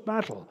enormous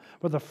battle,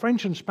 where the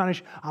French and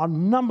Spanish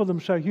outnumber them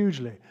so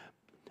hugely,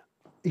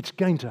 it's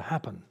going to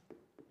happen.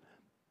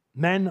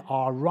 Men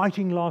are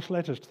writing last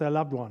letters to their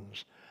loved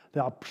ones.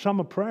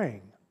 Some are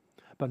praying,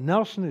 but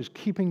Nelson is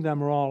keeping their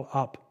morale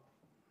up.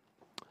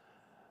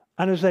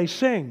 And as they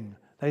sing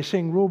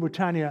Rule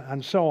Britannia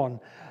and so on,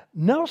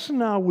 Nelson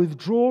now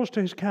withdraws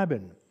to his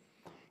cabin.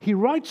 He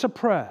writes a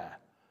prayer.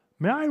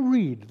 May I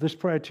read this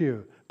prayer to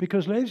you?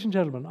 Because, ladies and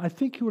gentlemen, I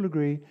think you will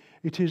agree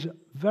it is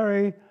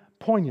very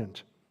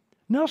poignant.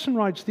 Nelson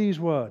writes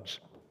these words: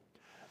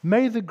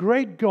 "May the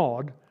great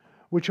God,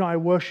 which I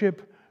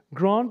worship,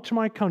 grant to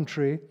my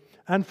country,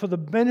 and for the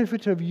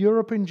benefit of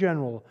Europe in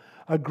general,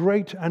 a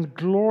great and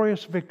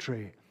glorious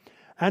victory.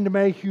 And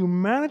may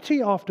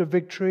humanity after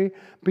victory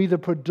be the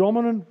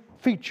predominant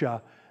feature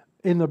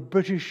in the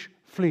British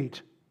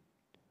fleet."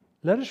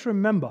 Let us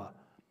remember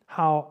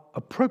how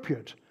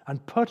appropriate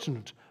and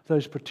pertinent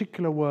those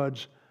particular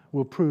words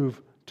will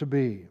prove to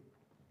be.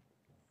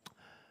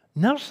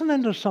 Nelson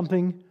then does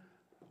something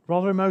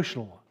rather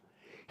emotional.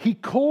 He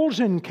calls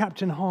in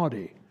Captain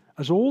Hardy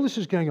as all this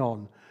is going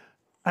on,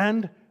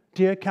 and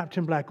dear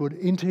Captain Blackwood,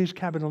 into his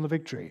cabin on the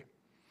Victory.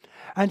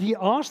 And he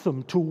asks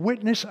them to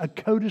witness a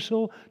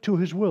codicil to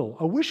his will,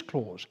 a wish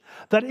clause,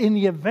 that in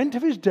the event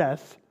of his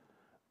death,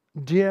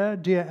 dear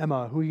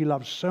Emma, who he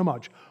loves so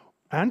much,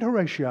 and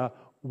Horatia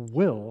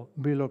will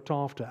be looked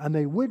after. And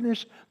they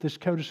witness this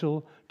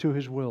codicil to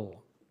his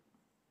will.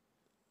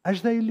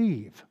 As they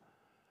leave,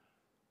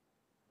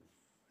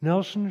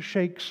 Nelson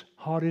shakes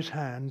Hardy's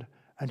hand,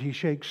 and he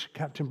shakes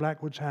Captain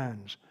Blackwood's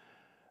hands.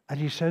 And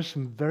he says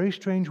some very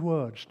strange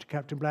words to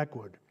Captain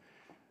Blackwood.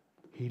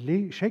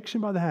 He shakes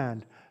him by the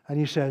hand, and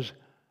he says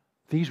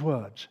these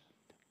words: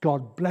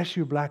 "God bless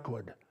you,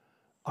 Blackwood.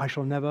 I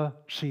shall never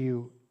see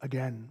you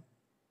again."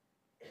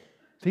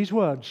 These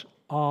words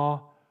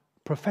are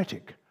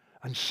prophetic.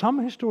 And some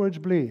historians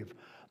believe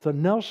that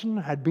Nelson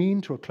had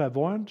been to a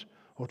clairvoyant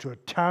or to a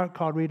tarot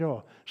card reader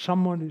or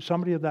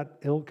somebody of that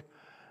ilk,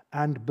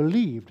 and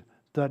believed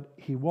that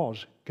he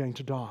was going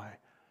to die.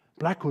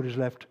 Blackwood is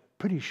left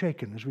pretty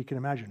shaken, as we can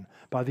imagine,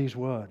 by these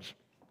words.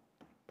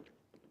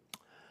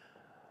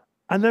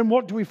 And then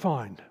what do we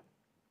find?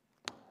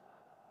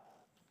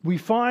 We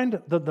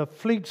find that the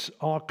fleets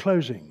are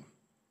closing.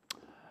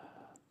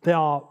 They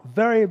are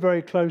very,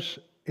 very close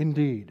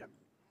indeed.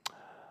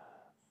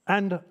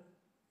 And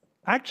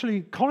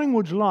actually,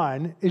 Collingwood's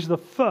line is the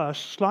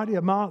first, they're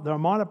a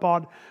minor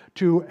part,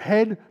 to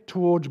head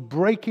towards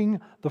breaking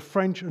the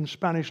French and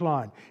Spanish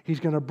line. He's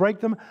going to break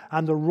them,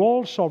 and the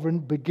Royal Sovereign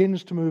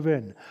begins to move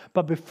in.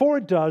 But before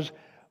it does,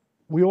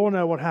 we all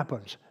know what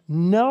happens.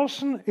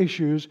 Nelson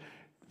issues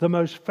the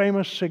most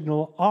famous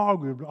signal,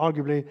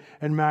 arguably,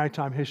 in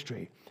maritime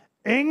history.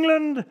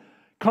 "England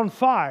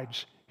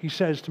confides," he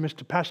says to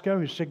Mr. Pascoe,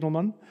 his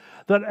signalman,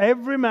 "that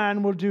every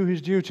man will do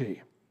his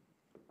duty."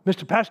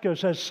 Mr. Pascoe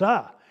says,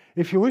 "Sir,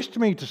 if you wish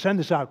me to send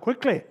this out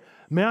quickly,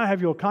 may I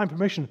have your kind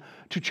permission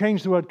to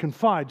change the word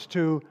confides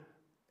to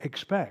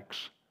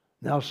expects?"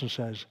 Nelson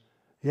says,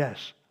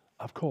 "Yes,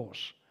 of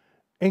course.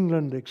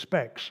 England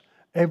expects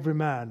every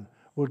man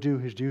will do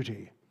his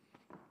duty."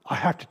 I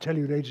have to tell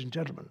you, ladies and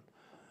gentlemen,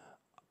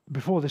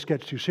 before this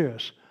gets too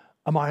serious,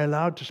 am I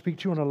allowed to speak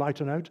to you on a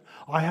lighter note?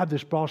 I have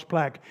this brass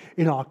plaque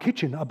in our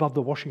kitchen above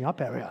the washing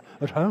up area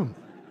at home.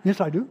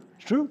 Yes, I do.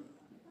 It's true.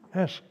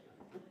 Yes.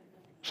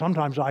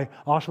 Sometimes I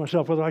ask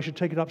myself whether I should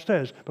take it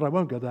upstairs, but I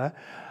won't go there.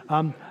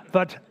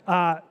 But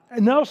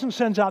Nelson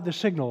sends out this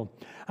signal.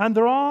 And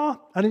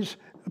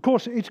of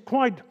course, it's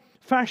quite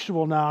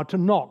fashionable now to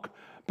knock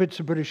bits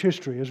of British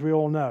history, as we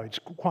all know. It's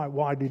quite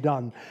widely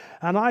done.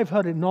 And I've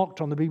heard it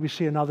knocked on the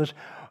BBC and others,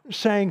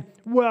 saying,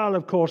 well,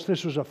 of course,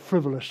 this was a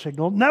frivolous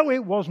signal. No,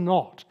 it was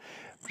not.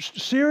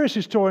 Serious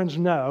historians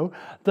know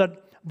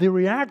that the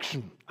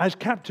reaction, as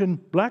Captain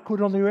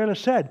Blackwood on the Uella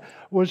said,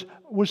 was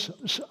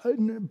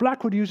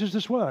Blackwood uses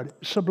this word,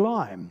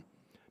 sublime.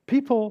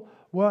 People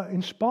were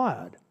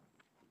inspired.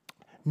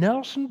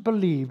 Nelson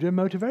believed in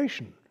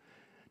motivation.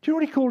 Do you know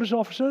what he called his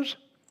officers?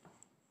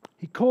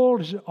 He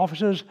called his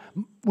officers,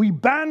 "We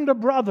band of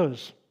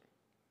brothers."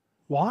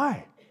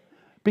 Why?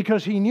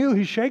 Because he knew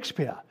his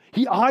Shakespeare.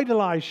 He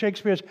idolized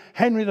Shakespeare's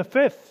Henry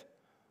V.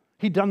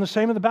 He'd done the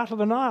same at the Battle of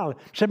the Nile,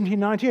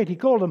 1798. He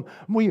called them,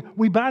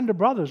 we band of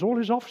brothers, all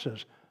his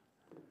officers.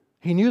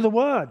 He knew the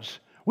words.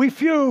 "We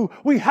few,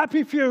 we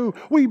happy few,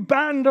 we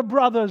band of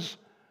brothers.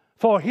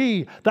 For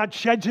he that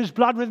sheds his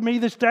blood with me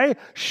this day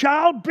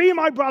shall be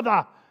my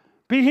brother.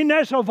 Be he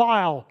ne'er so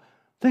vile,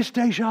 this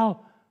day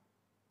shall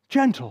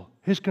gentle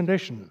his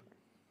condition."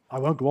 I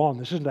won't go on.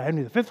 This isn't a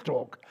Henry V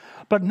talk.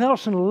 But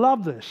Nelson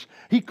loved this.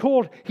 He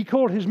called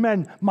his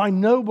men "my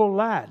noble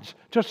lads,"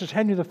 just as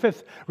Henry V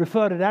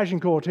referred at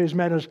Agincourt to his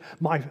men as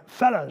 "my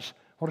fellas."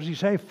 What does he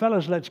say?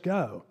 "Fellas, let's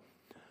go."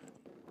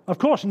 Of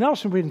course,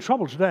 Nelson would be in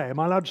trouble today. Am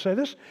I allowed to say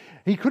this?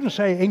 He couldn't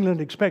say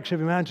England expects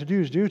every man to do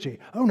his duty.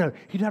 Oh no,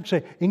 he'd have to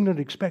say England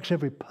expects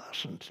every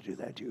person to do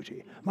their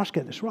duty. Must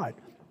get this right.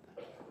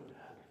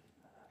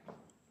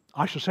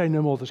 I shall say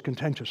no more that's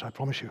contentious, I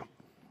promise you.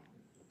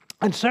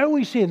 And so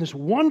we see in this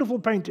wonderful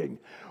painting,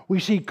 we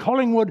see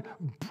Collingwood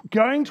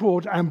going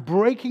towards and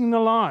breaking the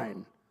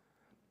line.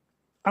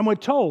 And we're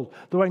told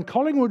that when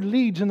Collingwood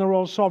leads in the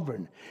Royal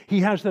Sovereign, he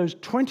has those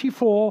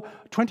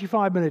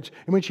 25 minutes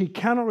in which he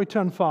cannot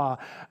return fire.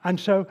 And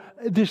so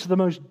this is the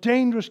most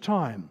dangerous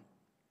time.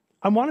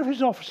 And one of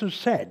his officers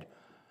said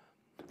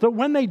that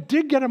when they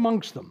did get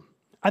amongst them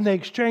and they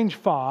exchanged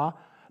fire,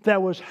 there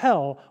was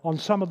hell on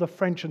some of the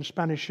French and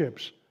Spanish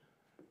ships.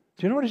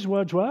 Do you know what his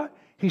words were?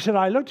 He said,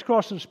 I looked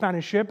across at the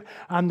Spanish ship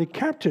and the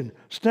captain,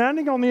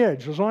 standing on the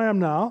edge, as I am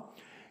now,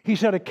 he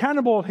said a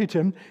cannonball hit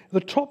him. The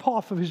top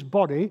half of his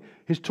body,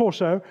 his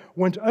torso,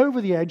 went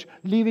over the edge,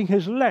 leaving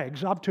his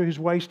legs up to his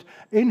waist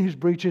in his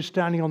breeches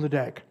standing on the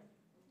deck.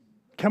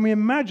 Can we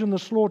imagine the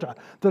slaughter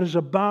that is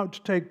about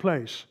to take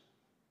place?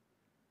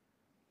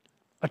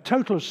 A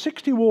total of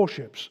 60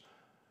 warships,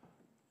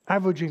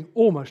 averaging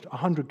almost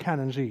 100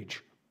 cannons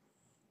each.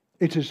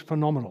 It is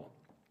phenomenal.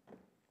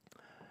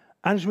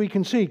 As we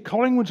can see,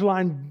 Collingwood's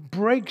line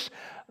breaks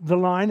the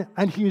line,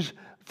 and he is,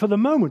 for the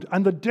moment,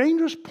 and the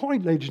dangerous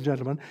point, ladies and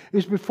gentlemen,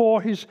 is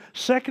before his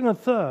second and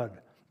third.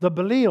 The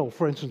Belial,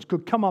 for instance,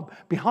 could come up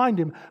behind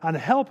him and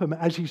help him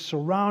as he's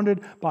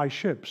surrounded by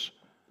ships.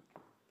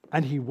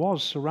 And he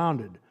was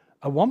surrounded.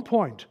 At one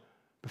point,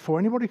 before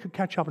anybody could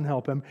catch up and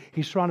help him,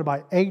 he's surrounded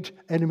by 8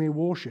 enemy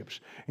warships,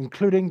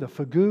 including the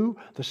Fagoo,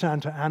 the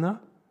Santa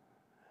Ana,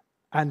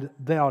 and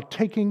they are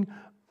taking,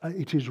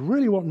 it is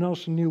really what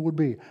Nelson knew would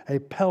be, a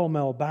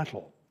pell-mell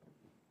battle.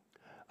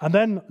 And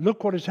then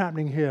look what is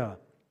happening here.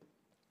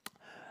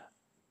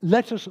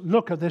 Let us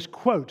look at this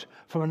quote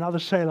from another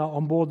sailor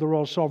on board the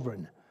Royal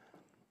Sovereign.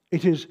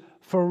 It is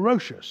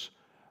ferocious,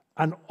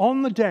 and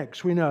on the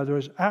decks we know there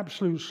is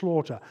absolute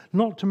slaughter,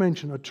 not to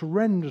mention a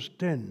tremendous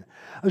din.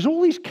 As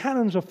all these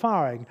cannons are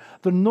firing,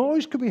 the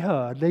noise could be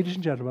heard, ladies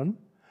and gentlemen,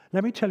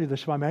 let me tell you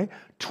this if I may,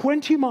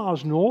 20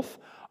 miles north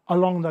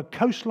along the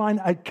coastline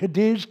at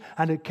Cadiz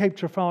and at Cape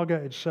Trafalgar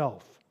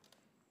itself.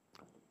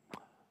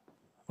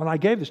 When I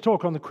gave this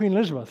talk on the Queen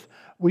Elizabeth,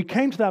 we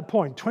came to that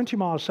point, 20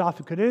 miles south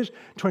of Cadiz,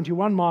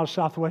 21 miles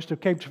southwest of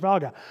Cape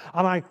Trafalgar.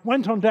 And I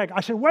went on deck. I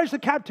said, where's the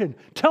captain?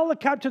 Tell the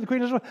captain of the Queen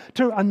Elizabeth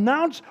to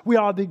announce we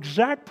are at the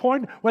exact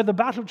point where the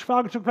Battle of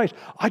Trafalgar took place.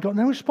 I got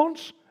no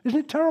response. Isn't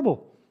it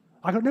terrible?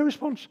 I got no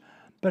response.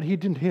 But he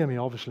didn't hear me,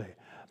 obviously.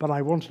 But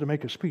I wanted to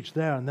make a speech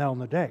there and there on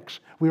the decks.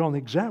 We were on the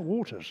exact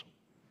waters.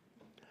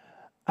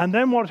 And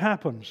then what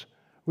happens?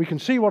 We can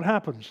see what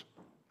happens.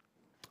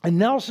 In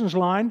Nelson's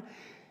line,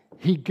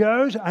 he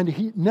goes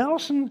and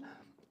Nelson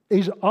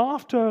is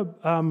after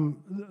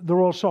the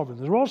Royal Sovereign.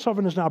 The Royal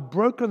Sovereign has now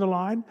broken the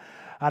line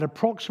at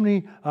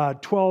approximately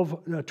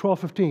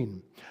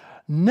 12:15.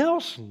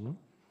 Nelson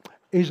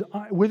is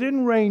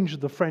within range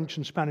of the French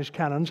and Spanish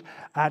cannons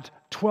at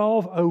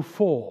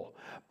 12:04,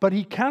 but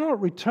he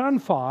cannot return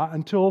fire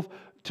until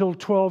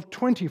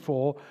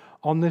 12:24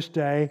 on this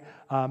day,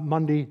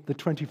 Monday, the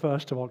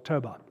 21st of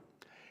October.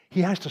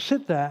 He has to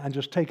sit there and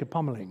just take a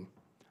pummeling.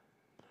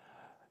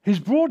 His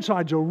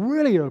broadsides are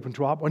really open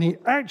to up when he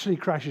actually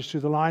crashes through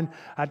the line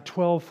at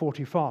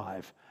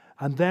 12:45.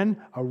 And then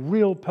a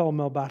real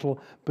pell-mell battle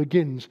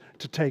begins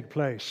to take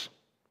place.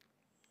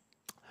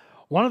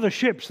 One of the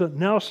ships that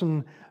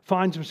Nelson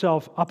finds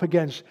himself up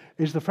against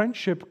is the French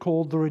ship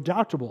called the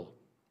Redoutable.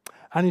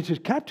 And it is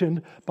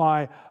captained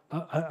by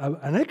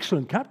an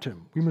excellent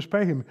captain. We must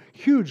pay him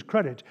huge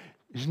credit.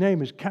 His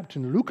name is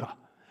Captain Lucas,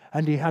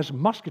 and he has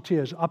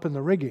musketeers up in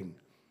the rigging.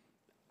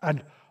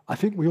 And I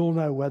think we all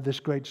know where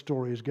this great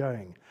story is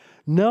going.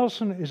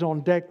 Nelson is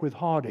on deck with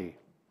Hardy.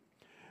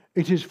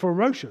 It is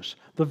ferocious.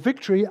 The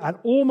Victory, at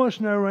almost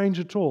no range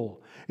at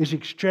all, is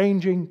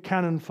exchanging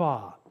cannon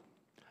fire.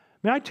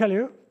 May I tell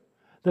you,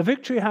 the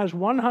Victory has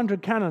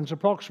 100 cannons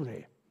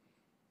approximately.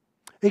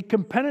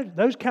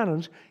 Those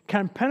cannons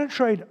can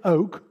penetrate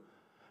oak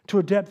to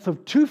a depth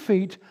of 2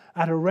 feet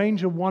at a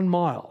range of 1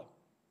 mile.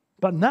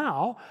 But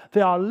now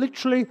they are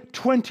literally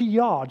 20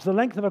 yards, the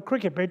length of a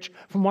cricket pitch,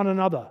 from one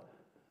another.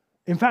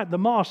 In fact, the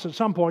masts at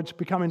some points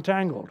become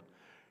entangled.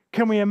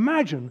 Can we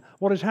imagine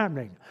what is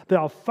happening? They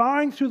are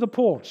firing through the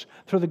ports,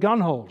 through the gun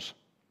holes.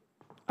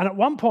 And at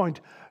one point,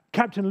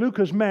 Captain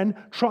Lucas' men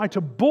try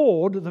to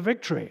board the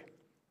Victory.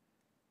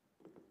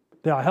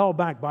 They are held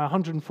back by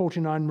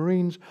 149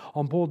 Marines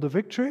on board the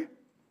Victory.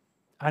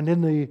 And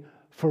in the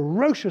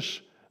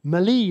ferocious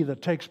melee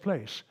that takes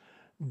place,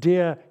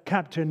 dear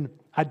Captain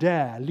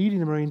Adair, leading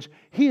the Marines,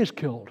 he is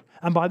killed.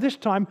 And by this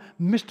time,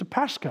 Mr.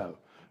 Pascoe,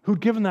 who'd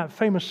given that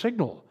famous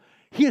signal,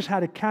 he has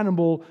had a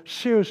cannonball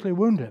seriously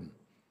wound him.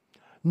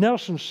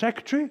 Nelson's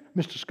secretary,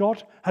 Mr.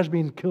 Scott, has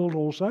been killed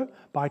also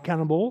by a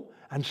cannonball,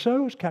 and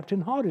so is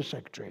Captain Hardy's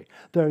secretary.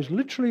 There is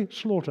literally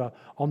slaughter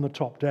on the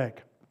top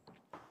deck.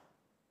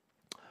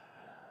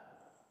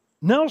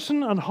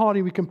 Nelson and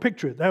Hardy, we can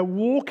picture it. They're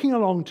walking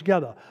along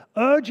together,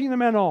 urging the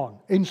men on.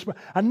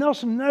 And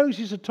Nelson knows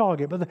he's a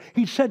target, but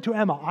he said to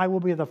Emma, I will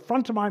be at the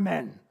front of my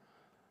men,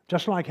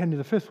 just like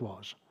Henry V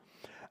was.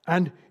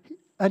 And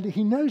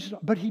he knows,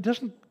 but he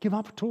doesn't give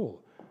up at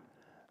all.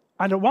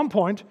 And at one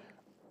point,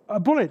 a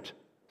bullet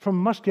from a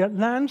musket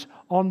lands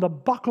on the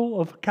buckle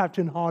of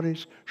Captain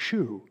Hardy's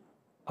shoe.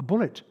 A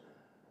bullet.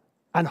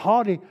 And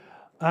Hardy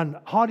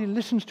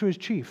listens to his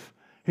chief.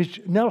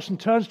 Nelson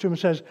turns to him and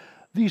says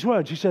these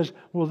words. He says,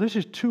 well, this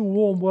is too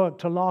warm work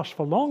to last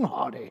for long,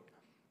 Hardy.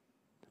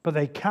 But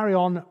they carry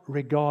on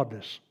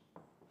regardless.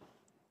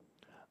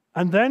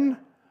 And then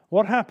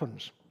what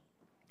happens?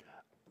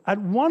 At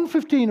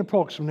 1:15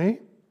 approximately,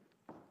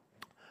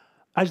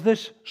 as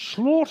this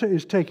slaughter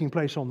is taking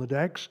place on the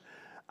decks,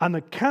 and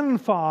the cannon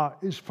fire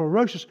is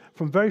ferocious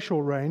from very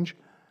short range,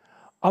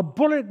 a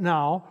bullet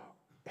now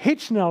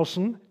hits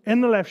Nelson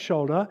in the left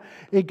shoulder.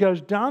 It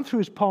goes down through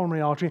his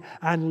pulmonary artery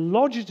and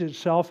lodges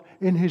itself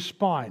in his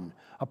spine,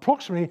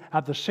 approximately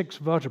at the 6th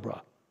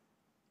vertebra.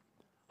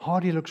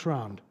 Hardy looks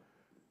round,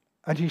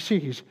 and he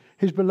sees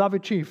his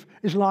beloved chief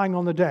is lying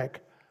on the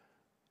deck.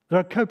 There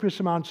are copious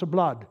amounts of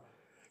blood.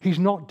 He's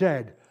not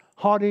dead.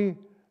 Hardy,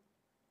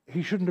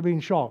 he shouldn't have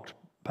been shocked.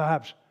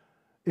 Perhaps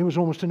it was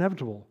almost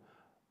inevitable,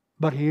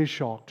 but he is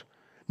shocked.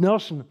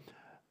 Nelson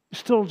is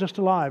still just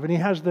alive, and he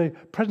has the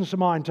presence of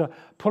mind to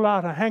pull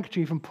out a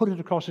handkerchief and put it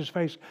across his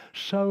face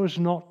so as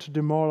not to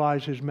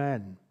demoralize his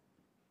men.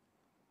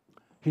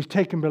 He's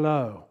taken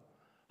below.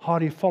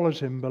 Hardy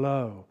follows him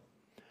below.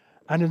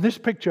 And in this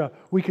picture,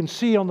 we can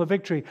see on the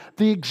Victory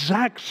the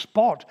exact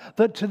spot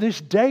that to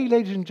this day,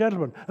 ladies and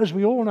gentlemen, as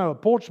we all know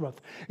at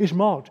Portsmouth, is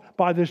marked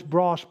by this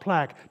brass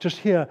plaque just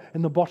here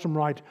in the bottom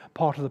right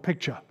part of the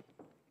picture.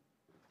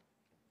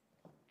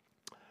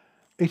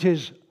 It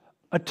is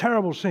a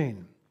terrible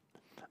scene.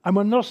 And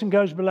when Nelson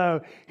goes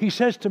below, he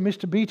says to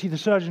Mr. Beattie, the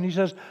surgeon, he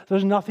says,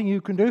 there's nothing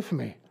you can do for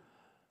me.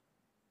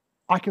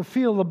 I can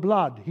feel the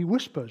blood. He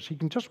whispers. He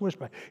can just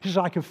whisper. He says,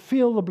 I can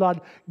feel the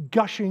blood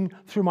gushing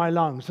through my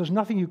lungs. There's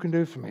nothing you can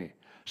do for me.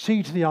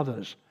 See to the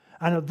others.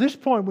 And at this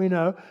point, we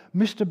know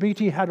Mr.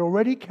 Beattie had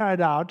already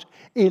carried out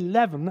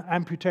 11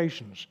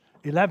 amputations.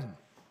 11.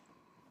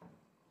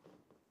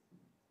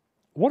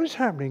 What is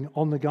happening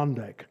on the gun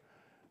deck?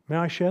 May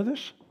I share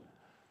this?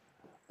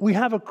 We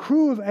have a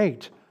crew of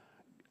 8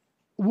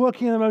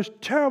 working in the most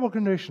terrible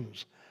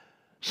conditions.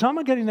 Some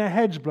are getting their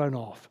heads blown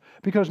off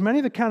because many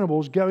of the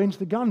cannonballs go into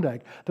the gun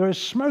deck. There is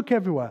smoke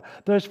everywhere.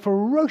 There's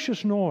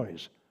ferocious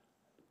noise.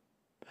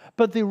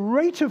 But the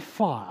rate of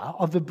fire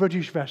of the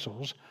British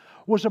vessels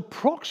was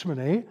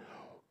approximately,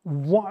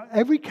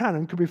 every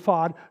cannon could be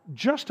fired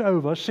just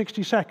over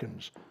 60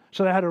 seconds.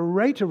 So they had a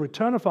rate of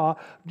return of fire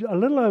a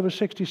little over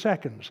 60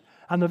 seconds.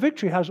 And the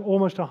Victory has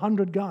almost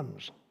 100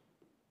 guns.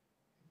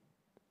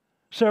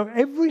 So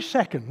every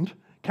second,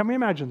 can we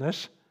imagine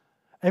this?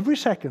 Every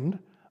second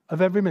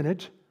of every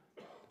minute,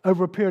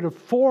 over a period of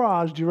 4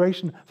 hours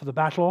duration for the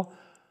battle,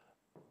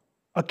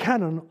 a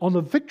cannon on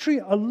the Victory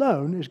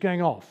alone is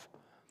going off.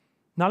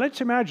 Now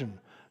let's imagine,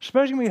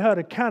 supposing we heard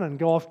a cannon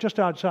go off just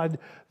outside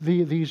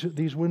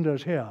these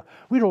windows here.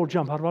 We'd all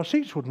jump out of our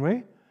seats, wouldn't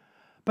we?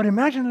 But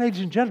imagine,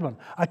 ladies and gentlemen,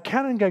 a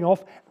cannon going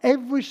off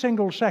every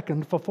single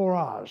second for 4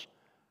 hours.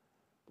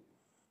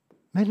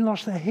 Men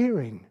lost their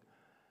hearing.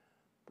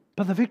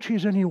 But the Victory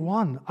is only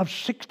one of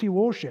 60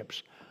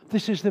 warships.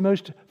 This is the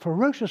most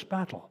ferocious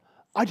battle.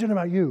 I don't know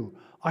about you.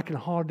 I can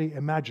hardly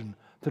imagine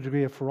the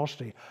degree of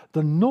ferocity.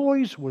 The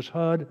noise was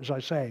heard, as I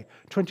say,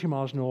 20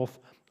 miles north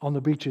on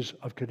the beaches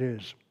of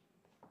Cadiz.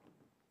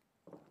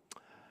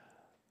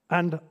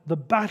 And the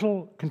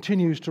battle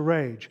continues to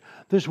rage.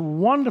 This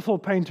wonderful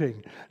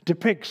painting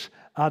depicts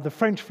the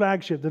French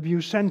flagship, the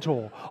Beau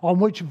Centaur, on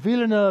which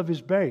Villeneuve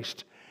is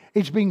based.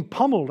 It's being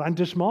pummeled and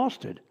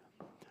dismasted.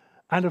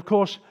 And of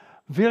course,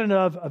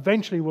 Villeneuve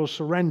eventually will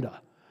surrender.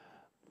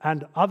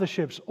 And other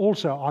ships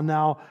also are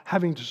now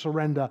having to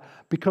surrender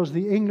because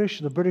the English,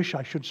 the British,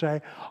 I should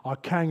say, are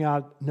carrying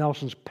out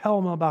Nelson's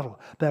pell-mell battle.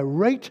 Their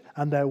rate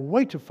and their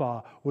weight of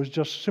fire was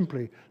just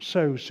simply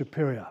so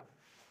superior.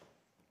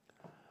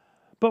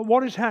 But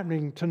what is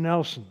happening to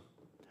Nelson?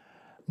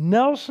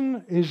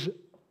 Nelson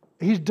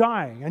he's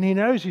dying, and he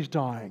knows he's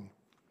dying.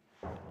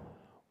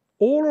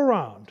 All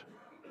around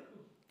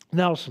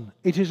Nelson,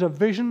 it is a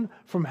vision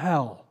from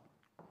hell.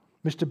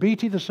 Mr.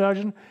 Beattie, the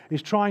surgeon,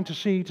 is trying to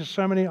see to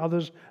so many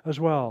others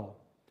as well.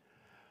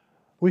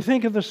 We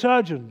think of the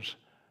surgeons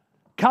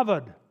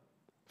covered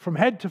from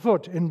head to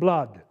foot in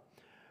blood.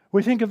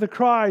 We think of the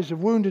cries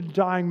of wounded,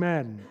 dying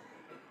men.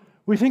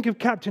 We think of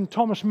Captain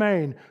Thomas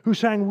Maine, who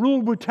sang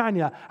Rule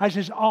Britannia as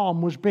his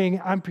arm was being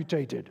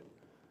amputated.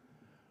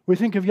 We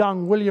think of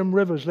young William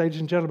Rivers,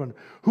 ladies and gentlemen,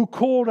 who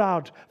called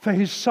out for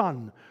his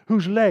son,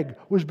 whose leg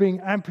was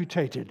being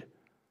amputated.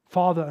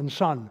 Father and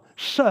son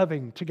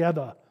serving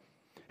together.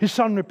 His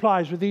son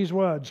replies with these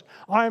words,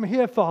 I am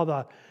here,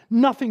 Father.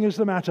 Nothing is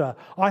the matter.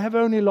 I have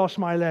only lost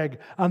my leg,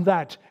 and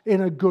that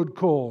in a good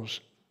cause.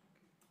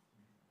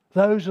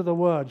 Those are the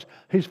words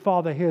his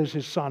father hears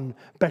his son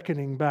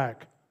beckoning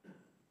back.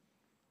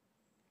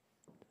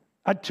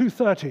 At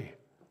 2:30,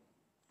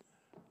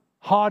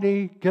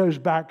 Hardy goes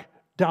back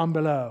down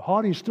below.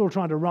 Hardy's still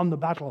trying to run the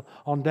battle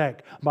on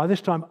deck. By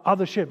this time,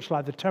 other ships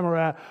like the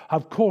Temeraire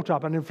have caught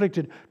up and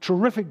inflicted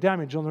terrific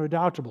damage on the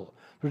Redoutable.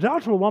 The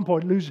Redoutable at one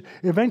point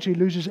eventually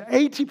loses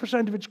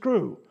 80% of its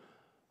crew.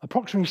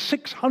 Approximately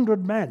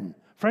 600 men,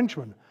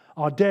 Frenchmen,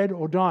 are dead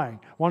or dying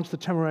once the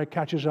Temeraire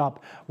catches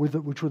up,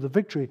 which with the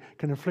Victory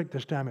can inflict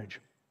this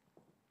damage.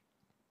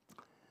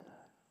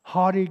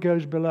 Hardy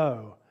goes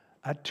below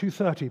at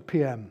 2:30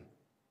 p.m.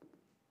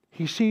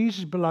 He sees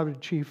his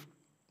beloved chief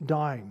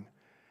dying.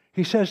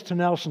 He says to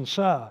Nelson,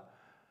 "Sir,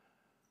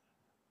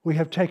 we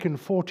have taken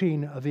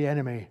 14 of the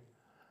enemy.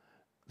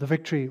 The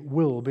Victory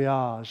will be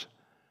ours."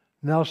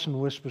 Nelson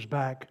whispers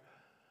back,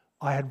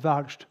 "I had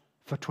vouched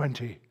for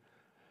 20.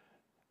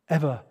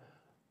 Ever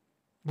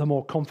the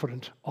more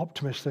confident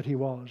optimist that he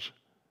was.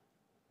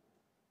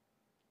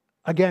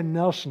 Again,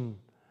 Nelson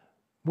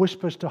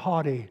whispers to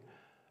Hardy,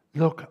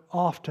 "Look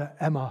after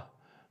Emma.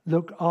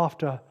 Look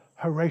after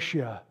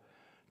Horatia.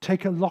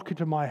 Take a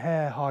locket of my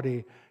hair,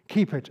 Hardy.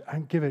 Keep it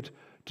and give it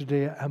to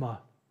dear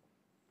Emma."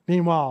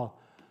 Meanwhile,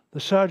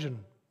 the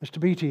surgeon, Mr.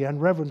 Beatty,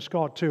 and Reverend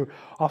Scott too,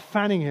 are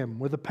fanning him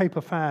with a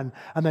paper fan,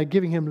 and they're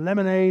giving him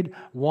lemonade,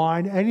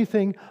 wine,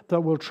 anything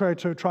that will try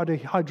to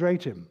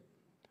hydrate him,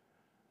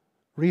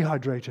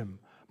 rehydrate him.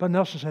 But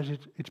Nelson says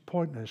it's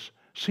pointless.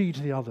 See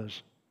to the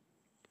others.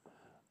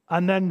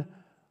 And then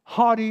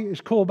Hardy is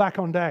called back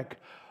on deck.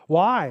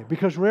 Why?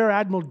 Because Rear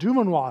Admiral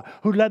Dumanoir,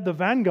 who led the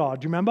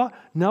vanguard, do you remember?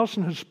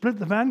 Nelson has split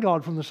the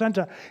vanguard from the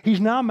center. He's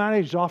now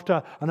managed,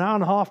 after an hour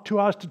and a half, 2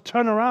 hours, to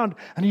turn around,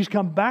 and he's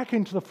come back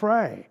into the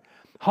fray.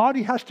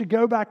 Hardy has to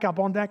go back up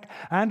on deck,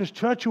 and as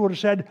Churchill would have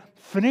said,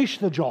 finish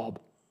the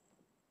job.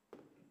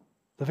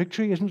 The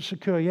Victory isn't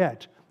secure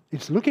yet.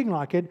 It's looking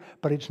like it,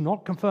 but it's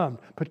not confirmed,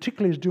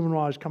 particularly as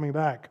Dumanoir is coming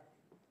back.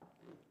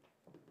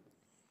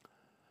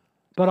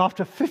 But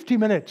after 50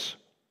 minutes,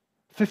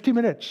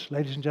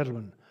 ladies and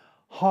gentlemen,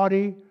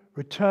 Hardy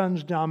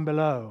returns down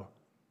below.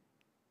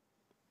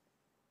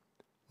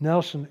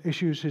 Nelson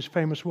issues his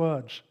famous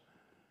words,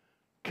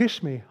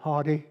 "Kiss me,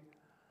 Hardy."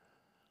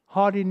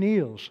 Hardy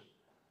kneels.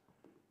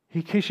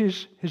 He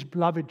kisses his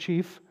beloved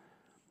chief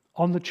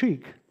on the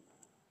cheek,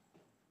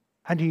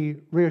 and he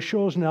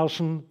reassures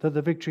Nelson that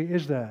the Victory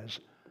is theirs.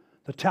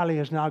 The tally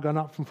has now gone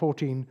up from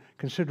 14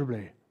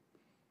 considerably.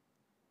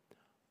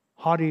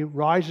 Hardy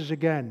rises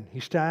again.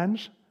 He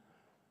stands,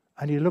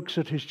 and he looks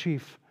at his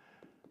chief.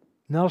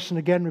 Nelson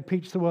again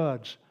repeats the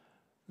words,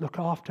 "Look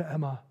after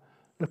Emma,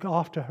 look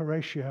after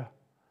Horatia,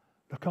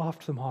 look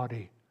after them,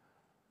 Hardy."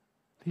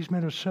 These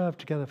men have served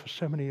together for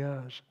so many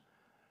years.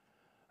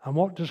 And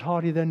what does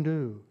Hardy then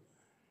do?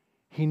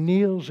 He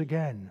kneels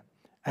again,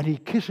 and he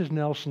kisses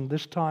Nelson,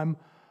 this time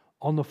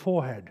on the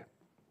forehead.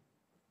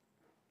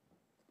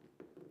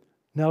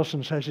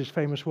 Nelson says his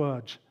famous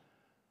words,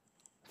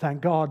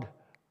 "Thank God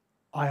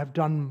I have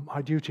done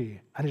my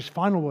duty." And his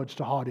final words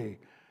to Hardy,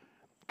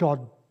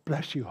 "God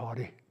bless you,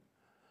 Hardy."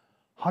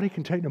 Hardy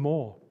can take no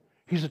more.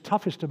 He's the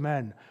toughest of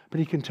men, but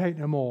he can take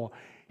no more.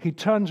 He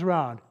turns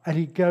around and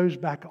he goes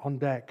back on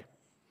deck.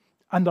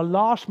 And the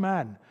last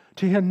man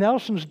to hear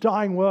Nelson's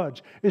dying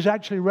words is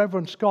actually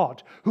Reverend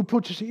Scott, who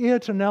puts his ear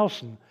to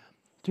Nelson.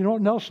 Do you know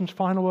what Nelson's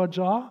final words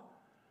are?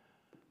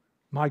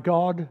 "My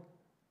God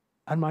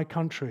and my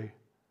country."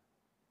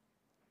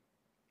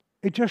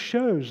 It just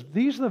shows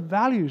these are the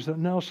values that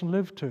Nelson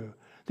lived to.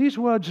 These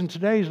words in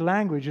today's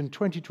language in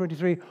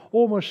 2023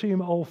 almost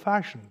seem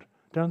old-fashioned,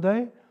 don't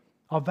they?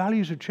 Our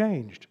values have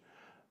changed,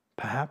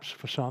 perhaps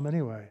for some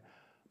anyway.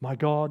 My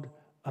God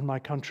and my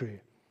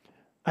country.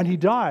 And he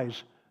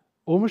dies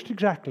almost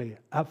exactly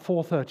at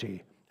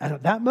 4:30. And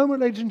at that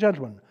moment, ladies and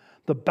gentlemen,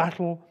 the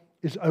battle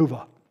is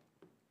over.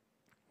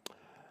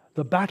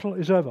 The battle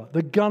is over.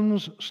 The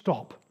guns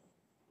stop.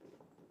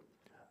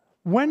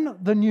 When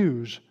the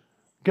news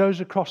goes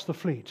across the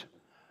fleet,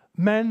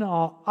 men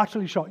are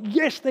utterly shocked.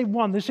 Yes, they've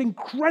won this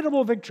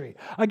incredible victory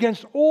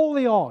against all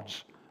the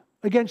odds,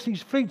 against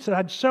these fleets that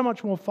had so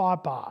much more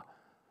firepower.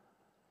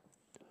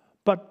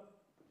 But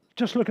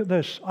just look at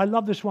this. I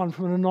love this one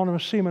from an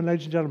anonymous seaman,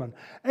 ladies and gentlemen.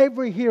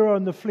 "Every hero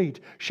in the fleet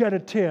shed a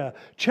tear.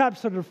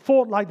 Chaps that had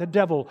fought like the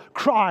devil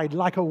cried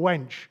like a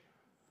wench."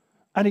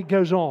 And it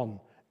goes on.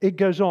 It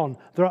goes on.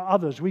 There are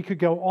others. We could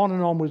go on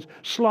and on with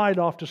slide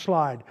after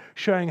slide,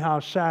 showing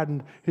how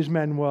saddened his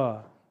men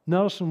were.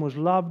 Nelson was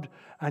loved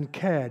and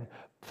cared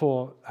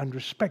for and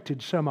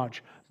respected so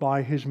much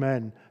by his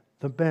men,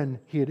 the men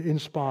he had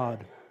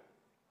inspired.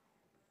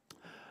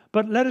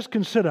 But let us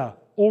consider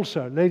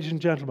also, ladies and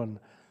gentlemen,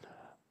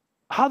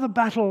 how the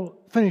battle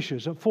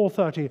finishes at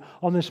 4:30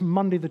 on this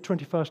Monday, the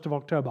 21st of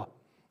October,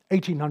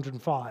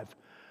 1805.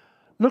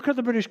 Look at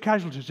the British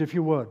casualties, if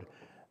you would.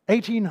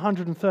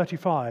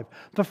 1,835.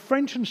 The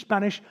French and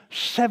Spanish,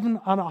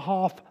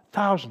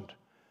 7,500.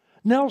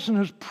 Nelson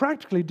has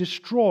practically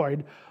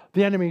destroyed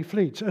the enemy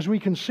fleets, as we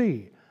can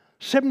see.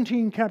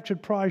 17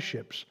 captured prize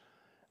ships,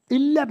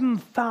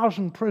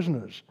 11,000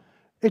 prisoners.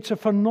 It's a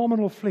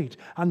phenomenal fleet,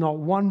 and not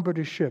one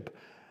British ship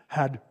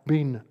had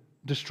been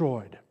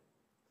destroyed.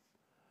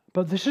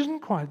 But this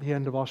isn't quite the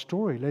end of our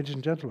story, ladies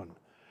and gentlemen.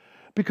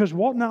 Because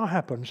what now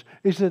happens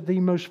is that the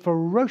most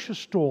ferocious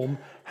storm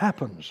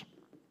happens.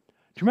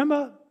 Do you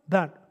remember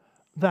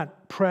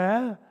that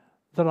prayer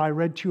that I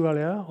read to you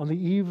earlier on the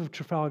eve of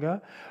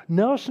Trafalgar?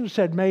 Nelson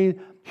said, may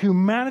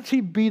humanity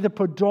be the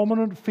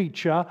predominant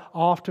feature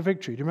after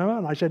victory. Do you remember?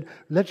 And I said,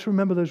 let's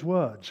remember those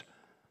words.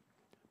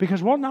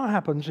 Because what now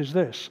happens is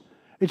this.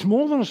 It's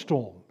more than a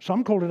storm.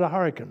 Some call it a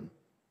hurricane.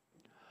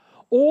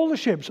 All the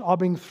ships are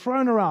being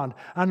thrown around,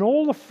 and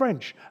all the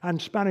French and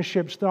Spanish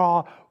ships, there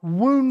are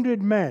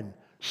wounded men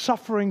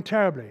suffering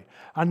terribly.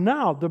 And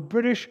now the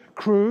British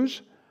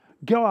crews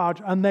go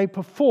out and they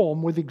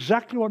perform with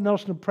exactly what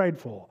Nelson had prayed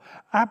for.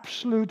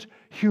 Absolute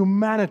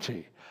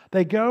humanity.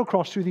 They go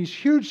across through these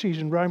huge seas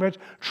in rowing boats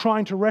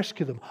trying to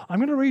rescue them. I'm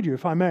going to read you,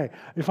 if I may,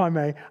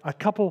 a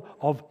couple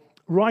of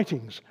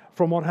writings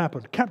from what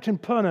happened. Captain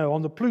Pernot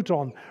on the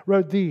Pluton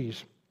wrote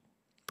these.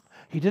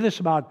 He did this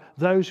about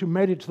those who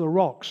made it to the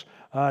rocks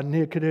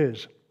near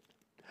Cadiz.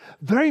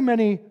 Very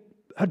many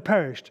had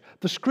perished.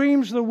 The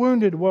screams of the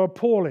wounded were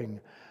appalling.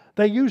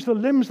 They used the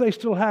limbs they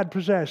still had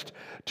possessed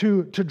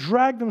to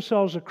drag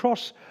themselves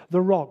across the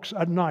rocks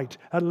at night,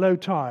 at low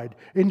tide,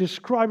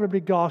 indescribably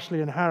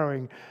ghastly and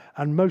harrowing,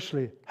 and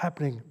mostly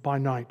happening by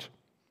night.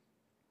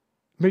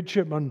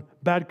 Midshipman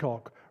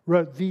Badcock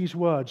wrote these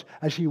words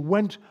as he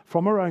went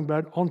from a rowing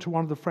boat onto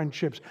one of the French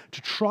ships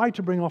to try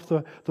to bring off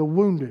the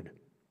wounded.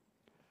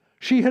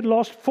 She had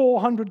lost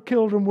 400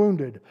 killed and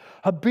wounded.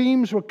 Her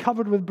beams were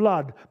covered with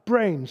blood,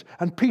 brains,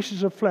 and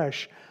pieces of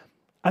flesh,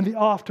 and the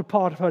after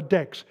part of her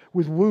decks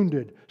with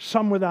wounded,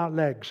 some without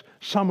legs,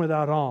 some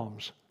without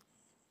arms.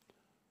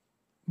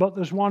 But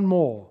there's one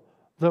more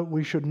that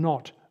we should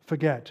not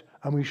forget,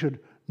 and we should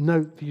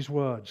note these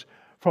words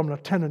from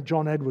Lieutenant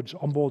John Edwards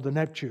on board the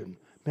Neptune.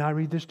 May I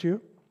read this to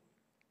you?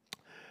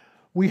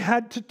 We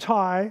had to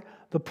tie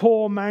the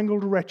poor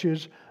mangled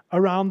wretches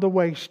around the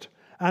waist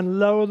and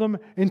lower them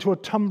into a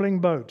tumbling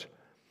boat,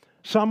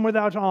 some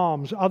without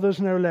arms,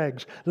 others no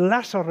legs,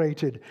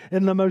 lacerated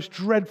in the most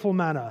dreadful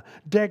manner,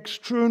 decks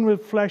strewn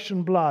with flesh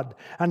and blood,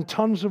 and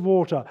tons of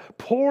water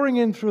pouring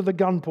in through the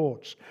gun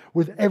ports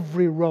with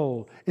every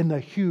roll in the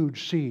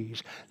huge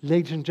seas.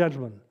 Ladies and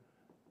gentlemen,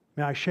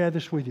 may I share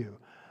this with you,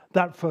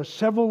 that for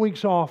several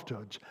weeks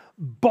afterwards,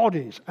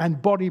 bodies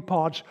and body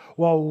parts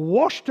were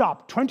washed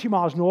up 20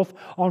 miles north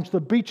onto the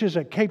beaches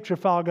at Cape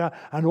Trafalgar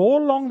and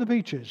all along the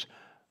beaches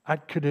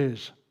at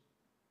Cadiz.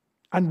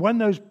 And when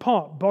those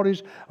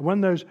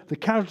the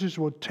casualties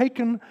were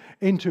taken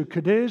into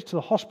Cadiz to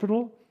the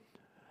hospital,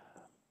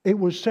 it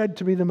was said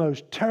to be the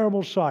most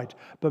terrible sight.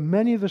 But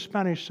many of the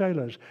Spanish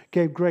sailors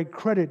gave great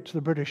credit to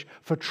the British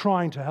for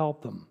trying to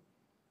help them.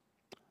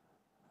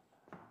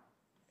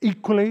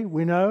 Equally,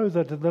 we know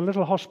that at the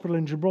little hospital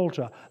in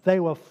Gibraltar, they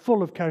were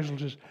full of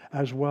casualties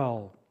as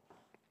well.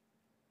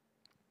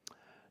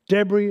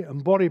 Debris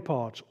and body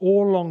parts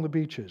all along the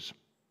beaches.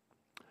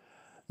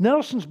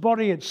 Nelson's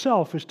body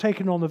itself is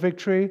taken on the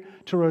Victory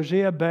to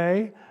Rosier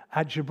Bay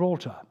at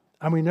Gibraltar.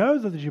 And we know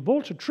that the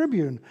Gibraltar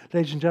Tribune,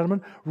 ladies and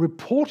gentlemen,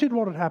 reported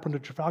what had happened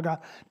at Trafalgar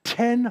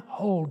 10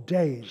 whole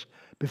days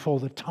before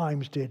the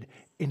Times did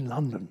in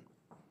London.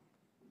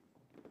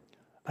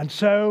 And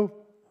so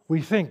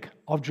we think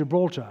of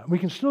Gibraltar. We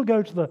can still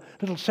go to the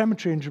little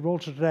cemetery in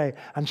Gibraltar today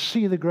and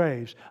see the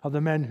graves of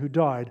the men who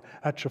died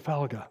at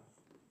Trafalgar.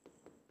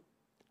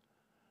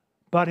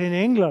 But in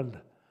England,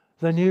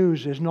 the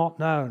news is not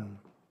known.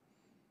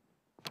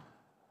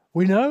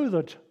 We know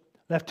that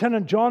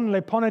Lieutenant John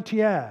Le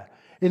Ponetier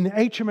in the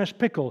HMS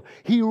Pickle,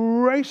 he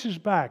races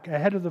back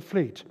ahead of the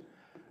fleet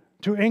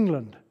to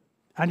England,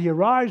 and he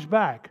arrives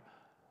back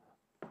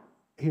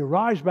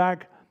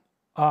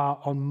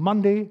on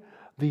Monday,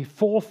 the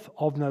 4th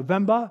of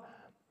November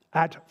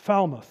at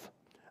Falmouth.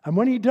 And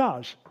when he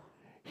does,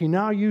 he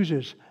now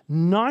uses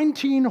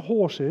 19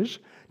 horses,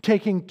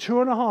 taking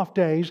 2.5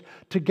 days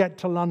to get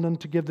to London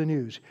to give the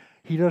news.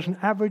 He does an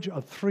average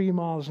of 3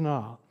 miles an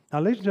hour. Now,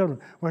 ladies and gentlemen,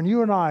 when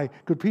you and I,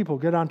 good people,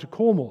 go down to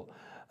Cornwall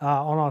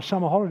on our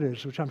summer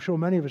holidays, which I'm sure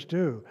many of us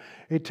do,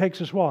 it takes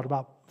us, what,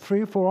 about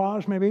 3 or 4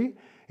 hours maybe?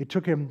 It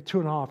took him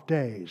 2.5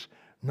 days,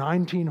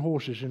 19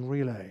 horses in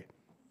relay.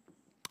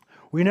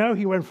 We know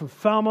he went from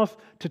Falmouth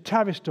to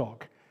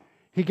Tavistock.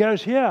 He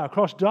goes here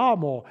across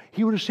Dartmoor.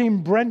 He would have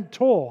seen Brent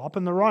Tor up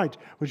on the right,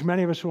 which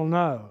many of us will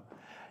know.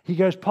 He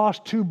goes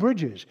past 2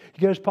 bridges.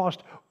 He goes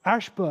past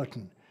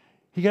Ashburton.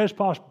 He goes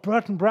past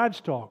Burton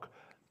Bradstock,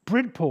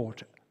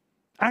 Bridport,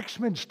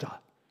 Axminster,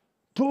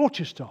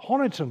 Dorchester,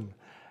 Honiton,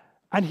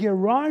 and he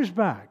arrives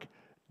back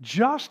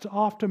just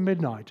after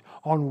midnight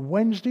on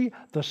Wednesday,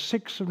 the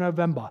 6th of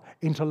November,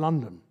 into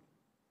London.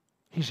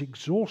 He's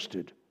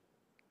exhausted,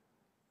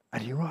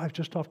 and he arrives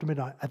just after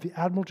midnight at the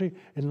Admiralty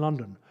in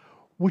London,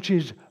 which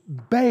is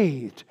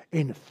bathed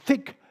in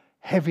thick,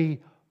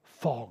 heavy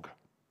fog.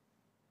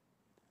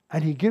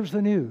 And he gives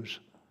the news,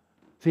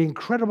 the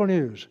incredible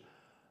news.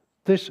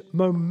 This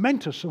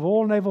momentous of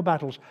all naval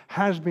battles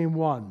has been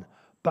won.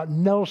 But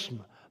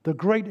Nelson, the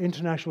great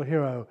international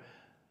hero,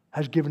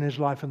 has given his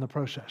life in the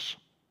process.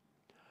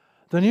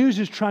 The news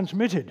is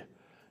transmitted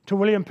to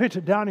William Pitt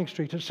at Downing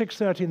Street at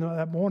 6:30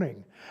 that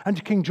morning, and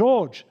to King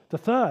George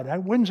III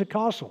at Windsor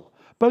Castle.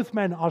 Both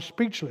men are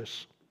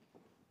speechless.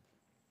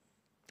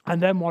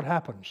 And then what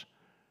happens?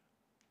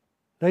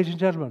 Ladies and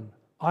gentlemen,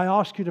 I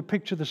ask you to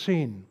picture the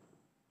scene.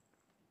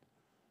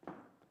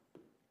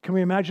 Can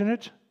we imagine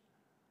it?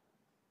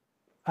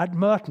 At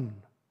Merton,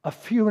 a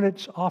few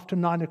minutes after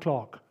 9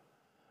 o'clock,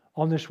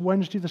 on this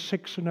Wednesday, the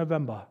 6th of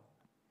November,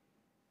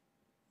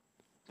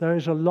 there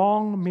is a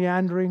long,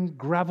 meandering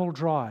gravel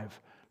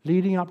drive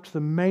leading up to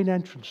the main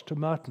entrance to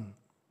Merton.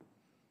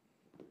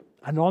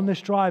 And on this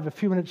drive, a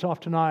few minutes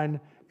after 9,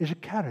 is a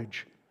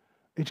carriage.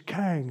 It's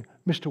carrying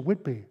Mr.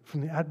 Whitby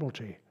from the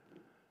Admiralty.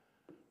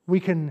 We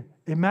can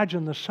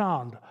imagine the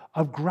sound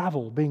of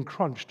gravel being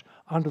crunched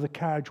under the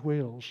carriage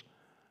wheels.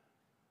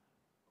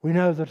 We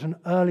know that an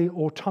early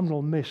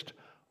autumnal mist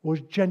was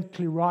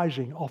gently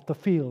rising off the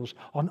fields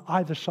on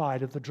either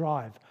side of the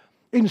drive.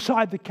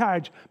 Inside the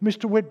carriage,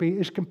 Mr. Whitby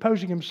is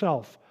composing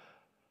himself.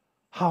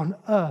 How on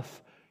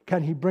earth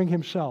can he bring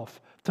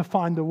himself to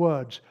find the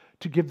words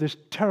to give this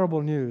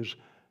terrible news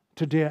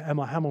to dear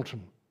Emma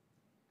Hamilton?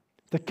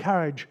 The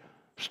carriage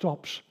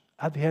stops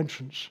at the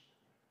entrance.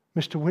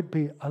 Mr.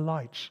 Whitby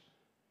alights.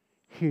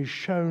 He is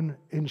shown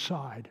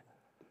inside.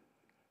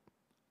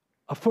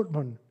 A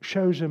footman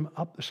shows him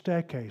up the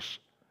staircase.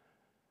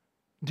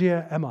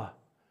 Dear Emma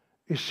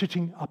is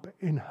sitting up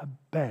in her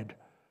bed.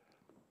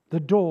 The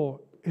door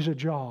is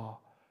ajar.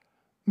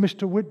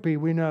 Mr. Whitby,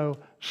 we know,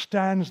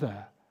 stands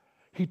there.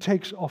 He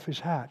takes off his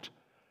hat,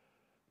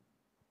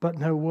 but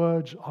no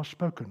words are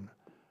spoken.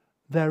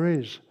 There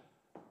is,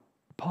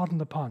 pardon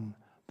the pun,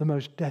 the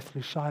most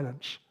deathly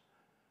silence.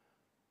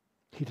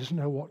 He doesn't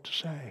know what to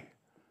say.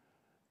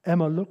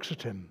 Emma looks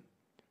at him.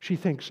 She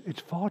thinks it's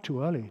far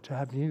too early to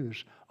have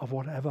news of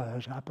whatever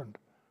has happened.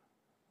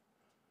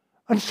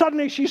 And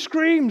suddenly she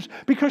screams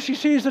because she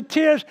sees the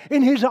tears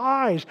in his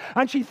eyes,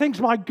 and she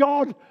thinks, my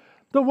God,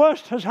 the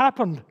worst has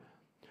happened.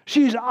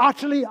 She is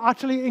utterly,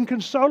 utterly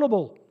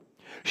inconsolable.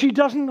 She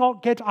does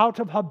not get out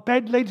of her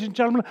bed, ladies and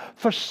gentlemen,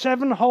 for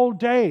 7 whole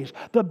days.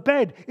 The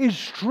bed is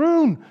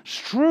strewn,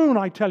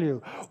 I tell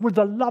you, with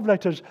the love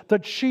letters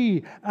that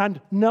she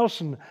and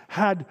Nelson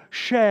had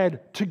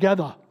shared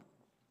together.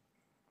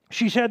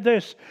 She said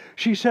this,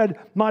 she said,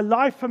 my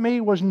life for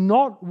me was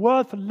not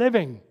worth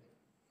living.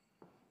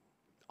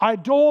 I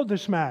adored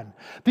this man.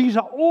 These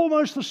are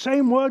almost the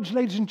same words,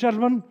 ladies and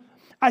gentlemen,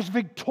 as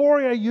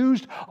Victoria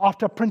used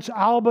after Prince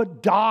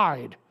Albert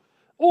died.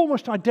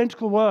 Almost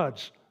identical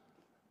words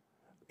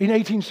in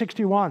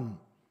 1861.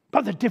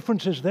 But the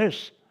difference is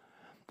this.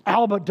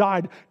 Albert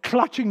died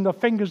clutching the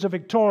fingers of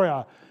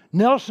Victoria.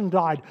 Nelson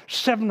died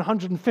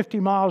 750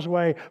 miles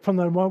away from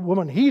the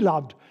woman he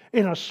loved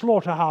in a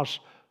slaughterhouse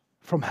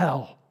from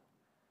hell.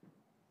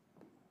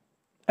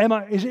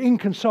 Emma is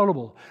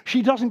inconsolable.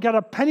 She doesn't get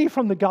a penny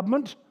from the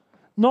government.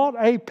 Not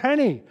a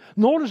penny.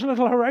 Nor does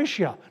little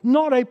Horatia.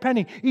 Not a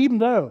penny. Even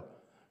though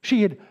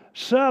she had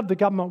served the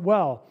government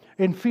well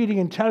in feeding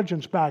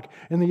intelligence back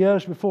in the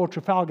years before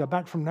Trafalgar,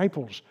 back from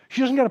Naples.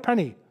 She doesn't get a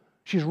penny.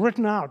 She's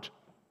written out.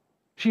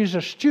 She is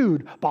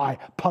eschewed by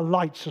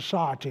polite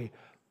society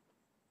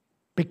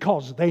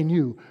because they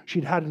knew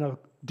she'd had a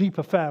deep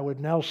affair with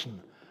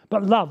Nelson.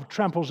 But love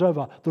tramples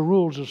over the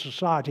rules of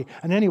society.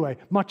 And anyway,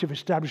 much of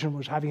establishment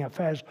was having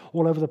affairs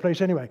all over the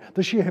place anyway.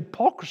 The sheer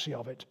hypocrisy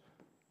of it.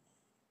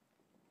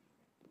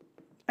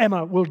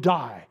 Emma will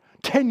die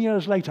 10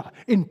 years later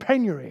in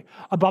penury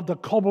above the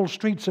cobbled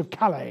streets of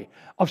Calais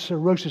of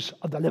cirrhosis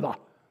of the liver.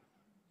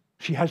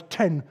 She has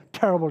 10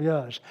 terrible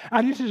years.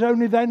 And it is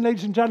only then,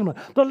 ladies and gentlemen,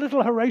 the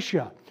little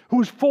Horatia, who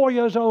was 4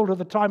 years old at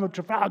the time of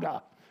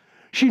Trafalgar,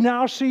 she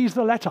now sees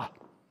the letter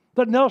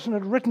that Nelson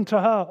had written to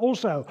her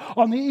also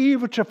on the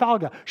eve of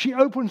Trafalgar. She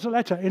opens the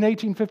letter in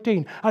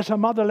 1815 as her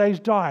mother lays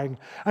dying,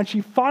 and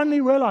she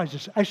finally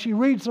realizes as she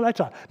reads the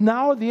letter,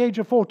 now at the age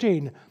of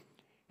 14,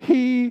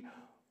 he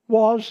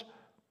was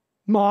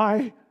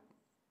my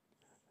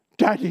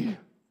daddy.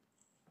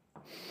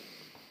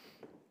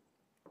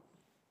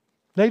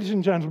 Ladies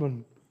and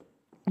gentlemen,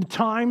 the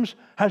Times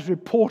has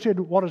reported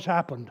what has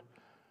happened.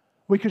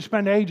 We could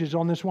spend ages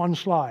on this one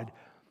slide.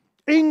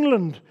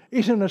 England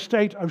is in a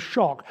state of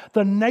shock.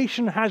 The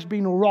nation has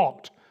been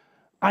rocked,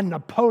 and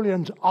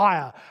Napoleon's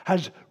ire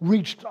has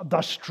reached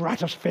the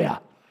stratosphere.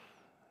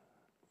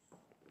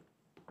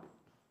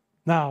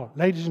 Now,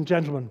 ladies and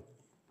gentlemen,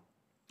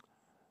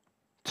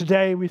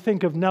 today we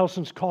think of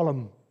Nelson's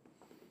column,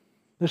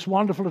 this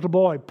wonderful little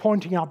boy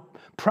pointing up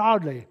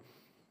proudly.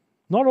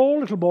 Not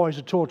all little boys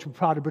are taught to be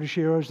proud of British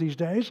heroes these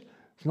days.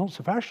 It's not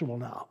so fashionable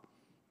now.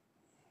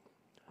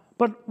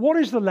 But what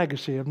is the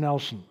legacy of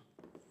Nelson?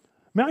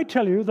 May I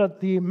tell you that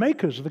the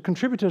makers, the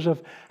contributors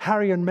of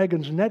Harry and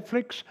Meghan's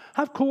Netflix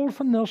have called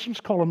for Nelson's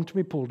column to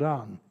be pulled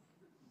down.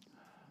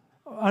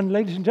 And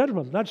ladies and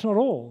gentlemen, that's not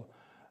all.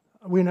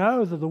 We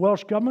know that the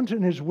Welsh government,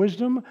 in his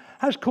wisdom,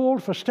 has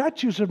called for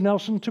statues of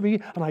Nelson to be,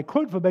 and I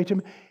quote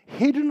verbatim,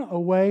 hidden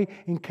away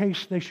in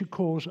case they should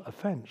cause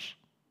offense.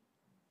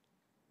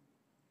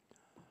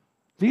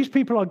 These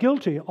people are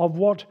guilty of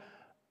what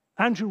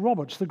Andrew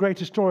Roberts, the great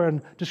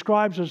historian,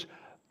 describes as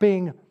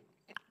being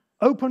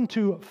open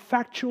to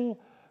factual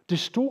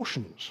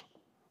distortions.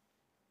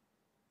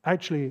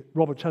 Actually,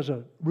 Roberts has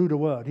a ruder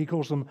word. He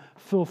calls them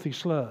filthy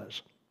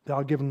slurs. They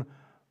are given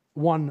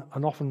one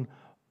and often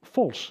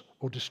false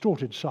or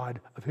distorted side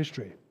of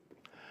history.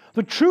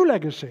 The true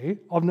legacy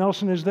of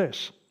Nelson is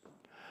this.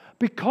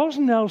 Because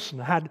Nelson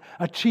had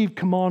achieved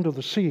command of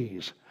the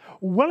seas,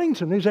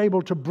 Wellington is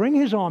able to bring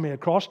his army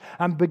across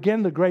and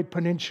begin the Great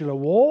Peninsular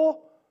War,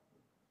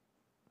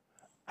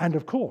 and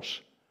of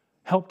course,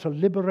 help to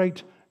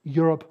liberate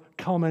Europe,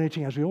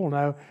 culminating, as we all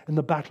know, in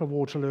the Battle of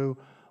Waterloo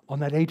on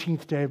that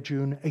 18th day of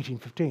June,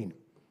 1815.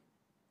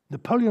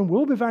 Napoleon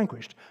will be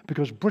vanquished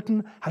because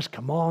Britain has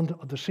command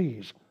of the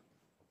seas.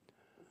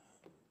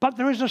 But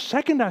there is a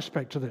second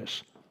aspect to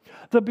this,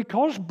 that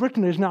because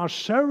Britain is now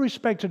so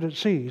respected at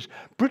seas,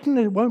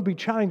 Britain won't be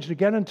challenged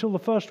again until the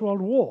First World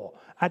War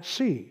at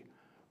sea.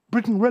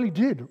 Britain really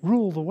did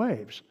rule the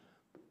waves.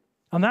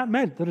 And that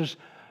meant that, as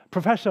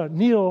Professor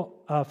Neil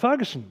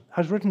Ferguson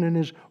has written in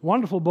his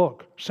wonderful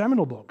book,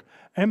 seminal book,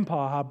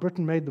 Empire, How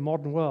Britain Made the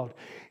Modern World,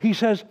 he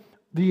says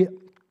the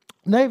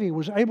Navy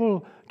was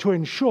able to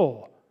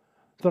ensure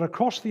that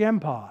across the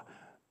empire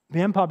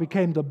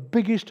became the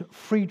biggest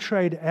free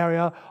trade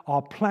area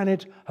our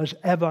planet has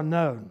ever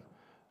known,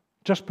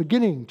 just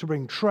beginning to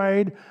bring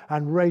trade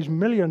and raise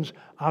millions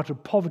out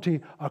of poverty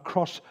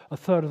across a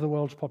third of the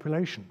world's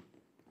population.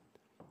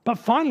 But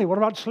finally, what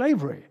about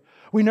slavery?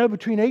 We know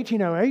between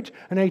 1808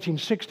 and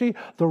 1860,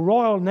 the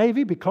Royal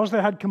Navy, because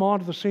they had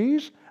command of the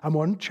seas and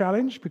weren't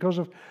challenged because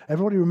of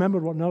everybody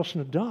remembered what Nelson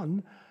had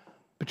done,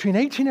 between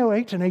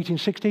 1808 and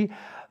 1860,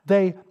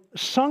 they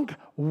sunk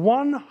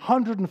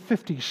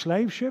 150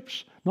 slave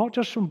ships, not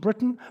just from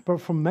Britain, but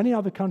from many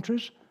other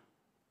countries,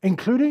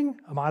 including,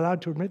 am I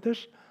allowed to admit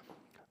this,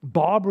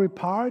 Barbary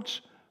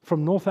pirates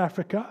from North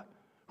Africa,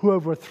 who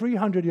over a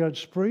 300-year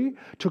spree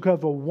took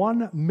over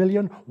 1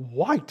 million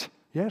white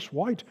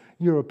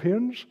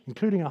Europeans,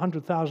 including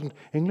 100,000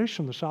 English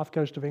from the south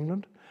coast of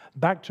England,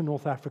 back to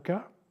North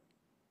Africa.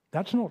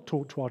 That's not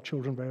taught to our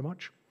children very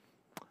much.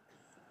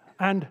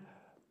 And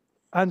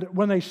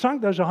when they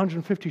sunk those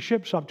 150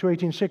 ships up to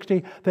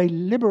 1860, they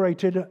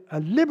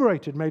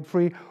made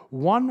free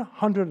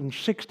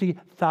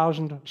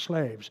 160,000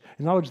 slaves.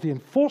 In other words, the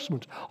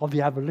enforcement of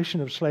the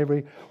abolition of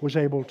slavery was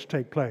able to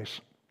take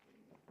place.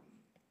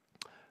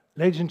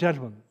 Ladies and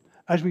gentlemen,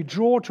 as we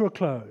draw to a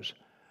close,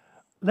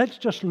 let's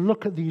just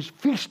look at these,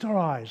 feast our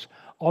eyes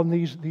on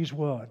these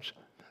words.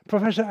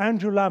 Professor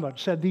Andrew Lambert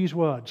said these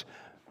words.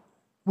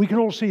 We can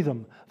all see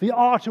them. The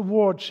art of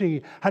war at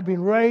sea had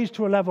been raised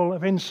to a level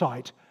of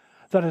insight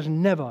that has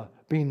never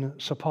been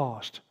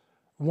surpassed.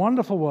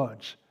 Wonderful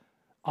words.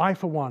 I,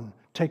 for one,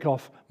 take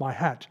off my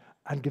hat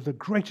and give the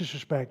greatest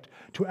respect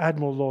to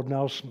Admiral Lord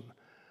Nelson.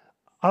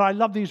 And I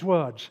love these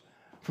words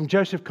from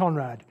Joseph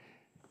Conrad.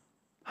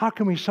 How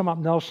can we sum up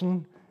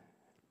Nelson?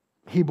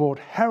 He brought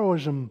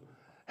heroism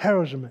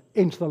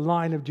into the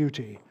line of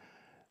duty.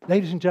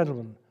 Ladies and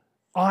gentlemen,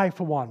 I,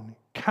 for one,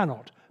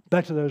 cannot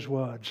better those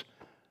words.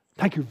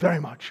 Thank you very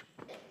much.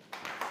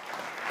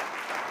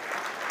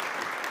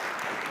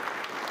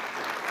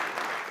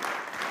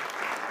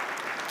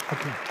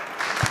 Okay.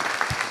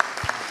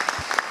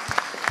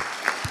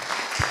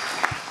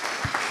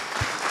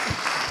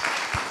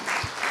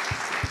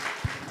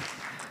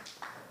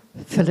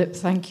 Philip,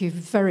 thank you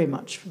very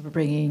much for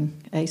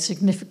bringing a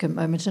significant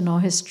moment in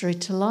our history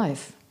to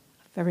life.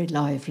 Very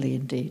lively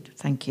indeed.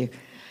 Thank you.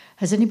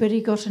 Has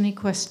anybody got any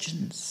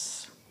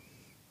questions?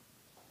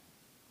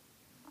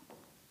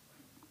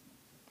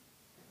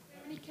 Is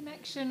there any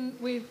connection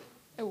with...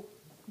 Oh,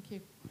 thank you.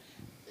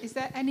 Is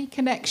there any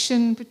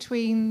connection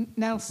between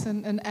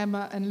Nelson and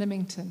Emma and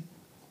Lymington?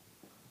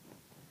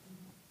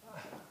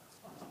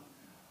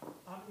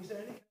 Is there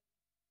any?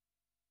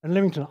 And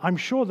Lymington, I'm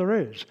sure there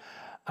is.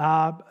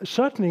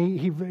 Certainly,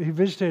 he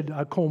visited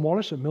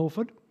Cornwallis at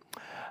Milford,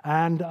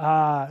 and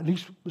at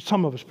least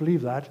some of us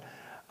believe that.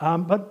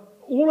 But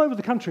all over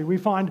the country, we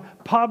find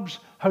pubs,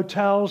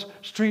 hotels,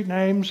 street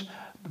names,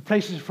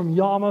 places from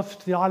Yarmouth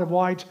to the Isle of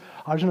Wight.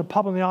 I was in a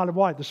pub on the Isle of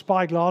Wight, the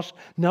Spyglass.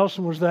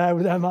 Nelson was there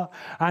with Emma.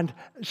 And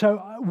so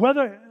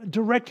whether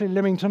directly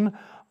Lymington,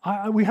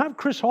 we have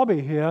Chris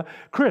Hobby here.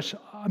 Chris,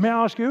 may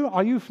I ask you,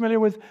 are you familiar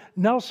with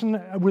Nelson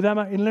with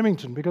Emma in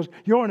Lymington? Because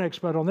you're an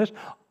expert on this.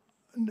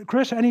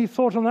 Chris, any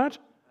thought on that?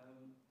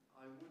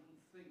 I wouldn't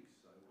think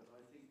so, but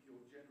I think your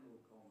general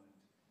comment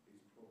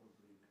is probably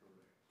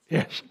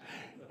correct.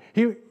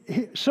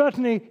 Yes.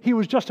 Certainly, he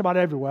was just about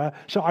everywhere,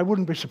 so I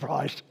wouldn't be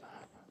surprised.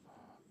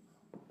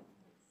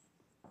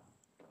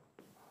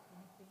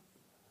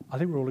 I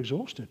think we're all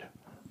exhausted.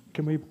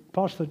 Can we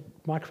pass the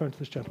microphone to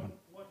this gentleman?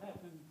 What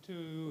happened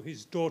to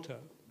his daughter?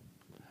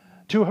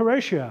 To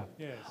Horatia.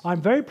 Yes.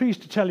 I'm very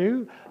pleased to tell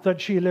you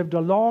that she lived a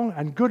long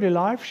and goodly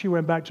life. She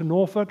went back to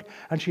Norfolk,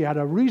 and she had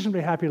a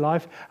reasonably happy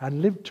life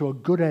and lived to a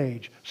good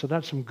age. So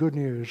that's some good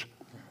news.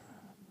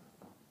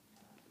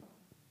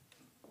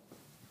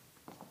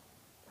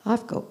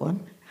 I've got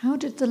one. How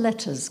did the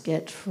letters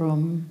get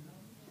from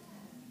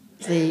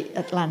the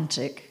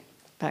Atlantic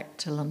back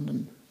to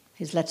London?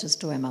 His letters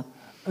to Emma.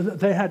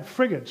 They had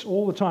frigates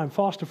all the time,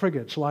 faster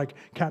frigates like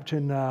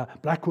Captain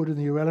Blackwood in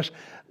the ULS,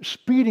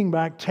 speeding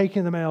back,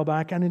 taking the mail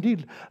back, and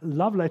indeed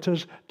love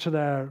letters to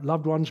their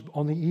loved ones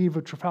on the eve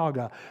of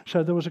Trafalgar.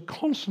 So there was a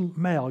constant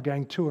mail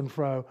going to and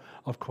fro,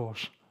 of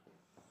course.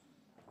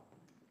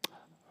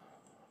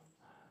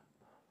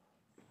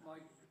 My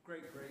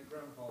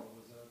great-great-grandfather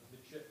was a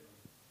midshipman.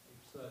 He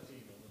was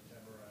 13 on the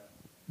Temeraire.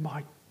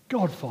 My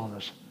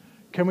godfathers.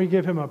 Can we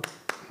give him a...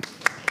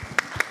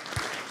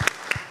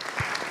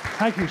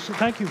 Thank you,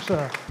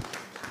 sir.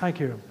 Thank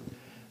you.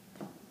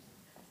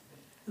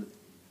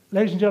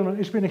 Ladies and gentlemen,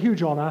 it's been a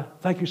huge honor.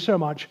 Thank you so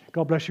much.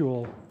 God bless you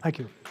all. Thank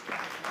you.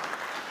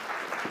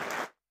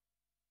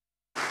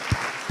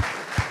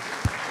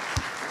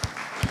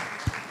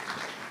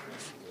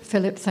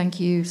 Philip, thank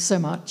you so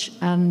much.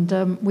 And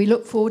we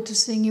look forward to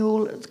seeing you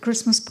all at the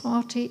Christmas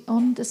party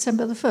on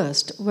December the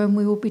 1st, when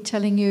we will be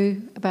telling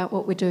you about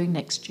what we're doing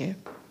next year.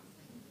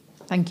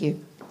 Thank you.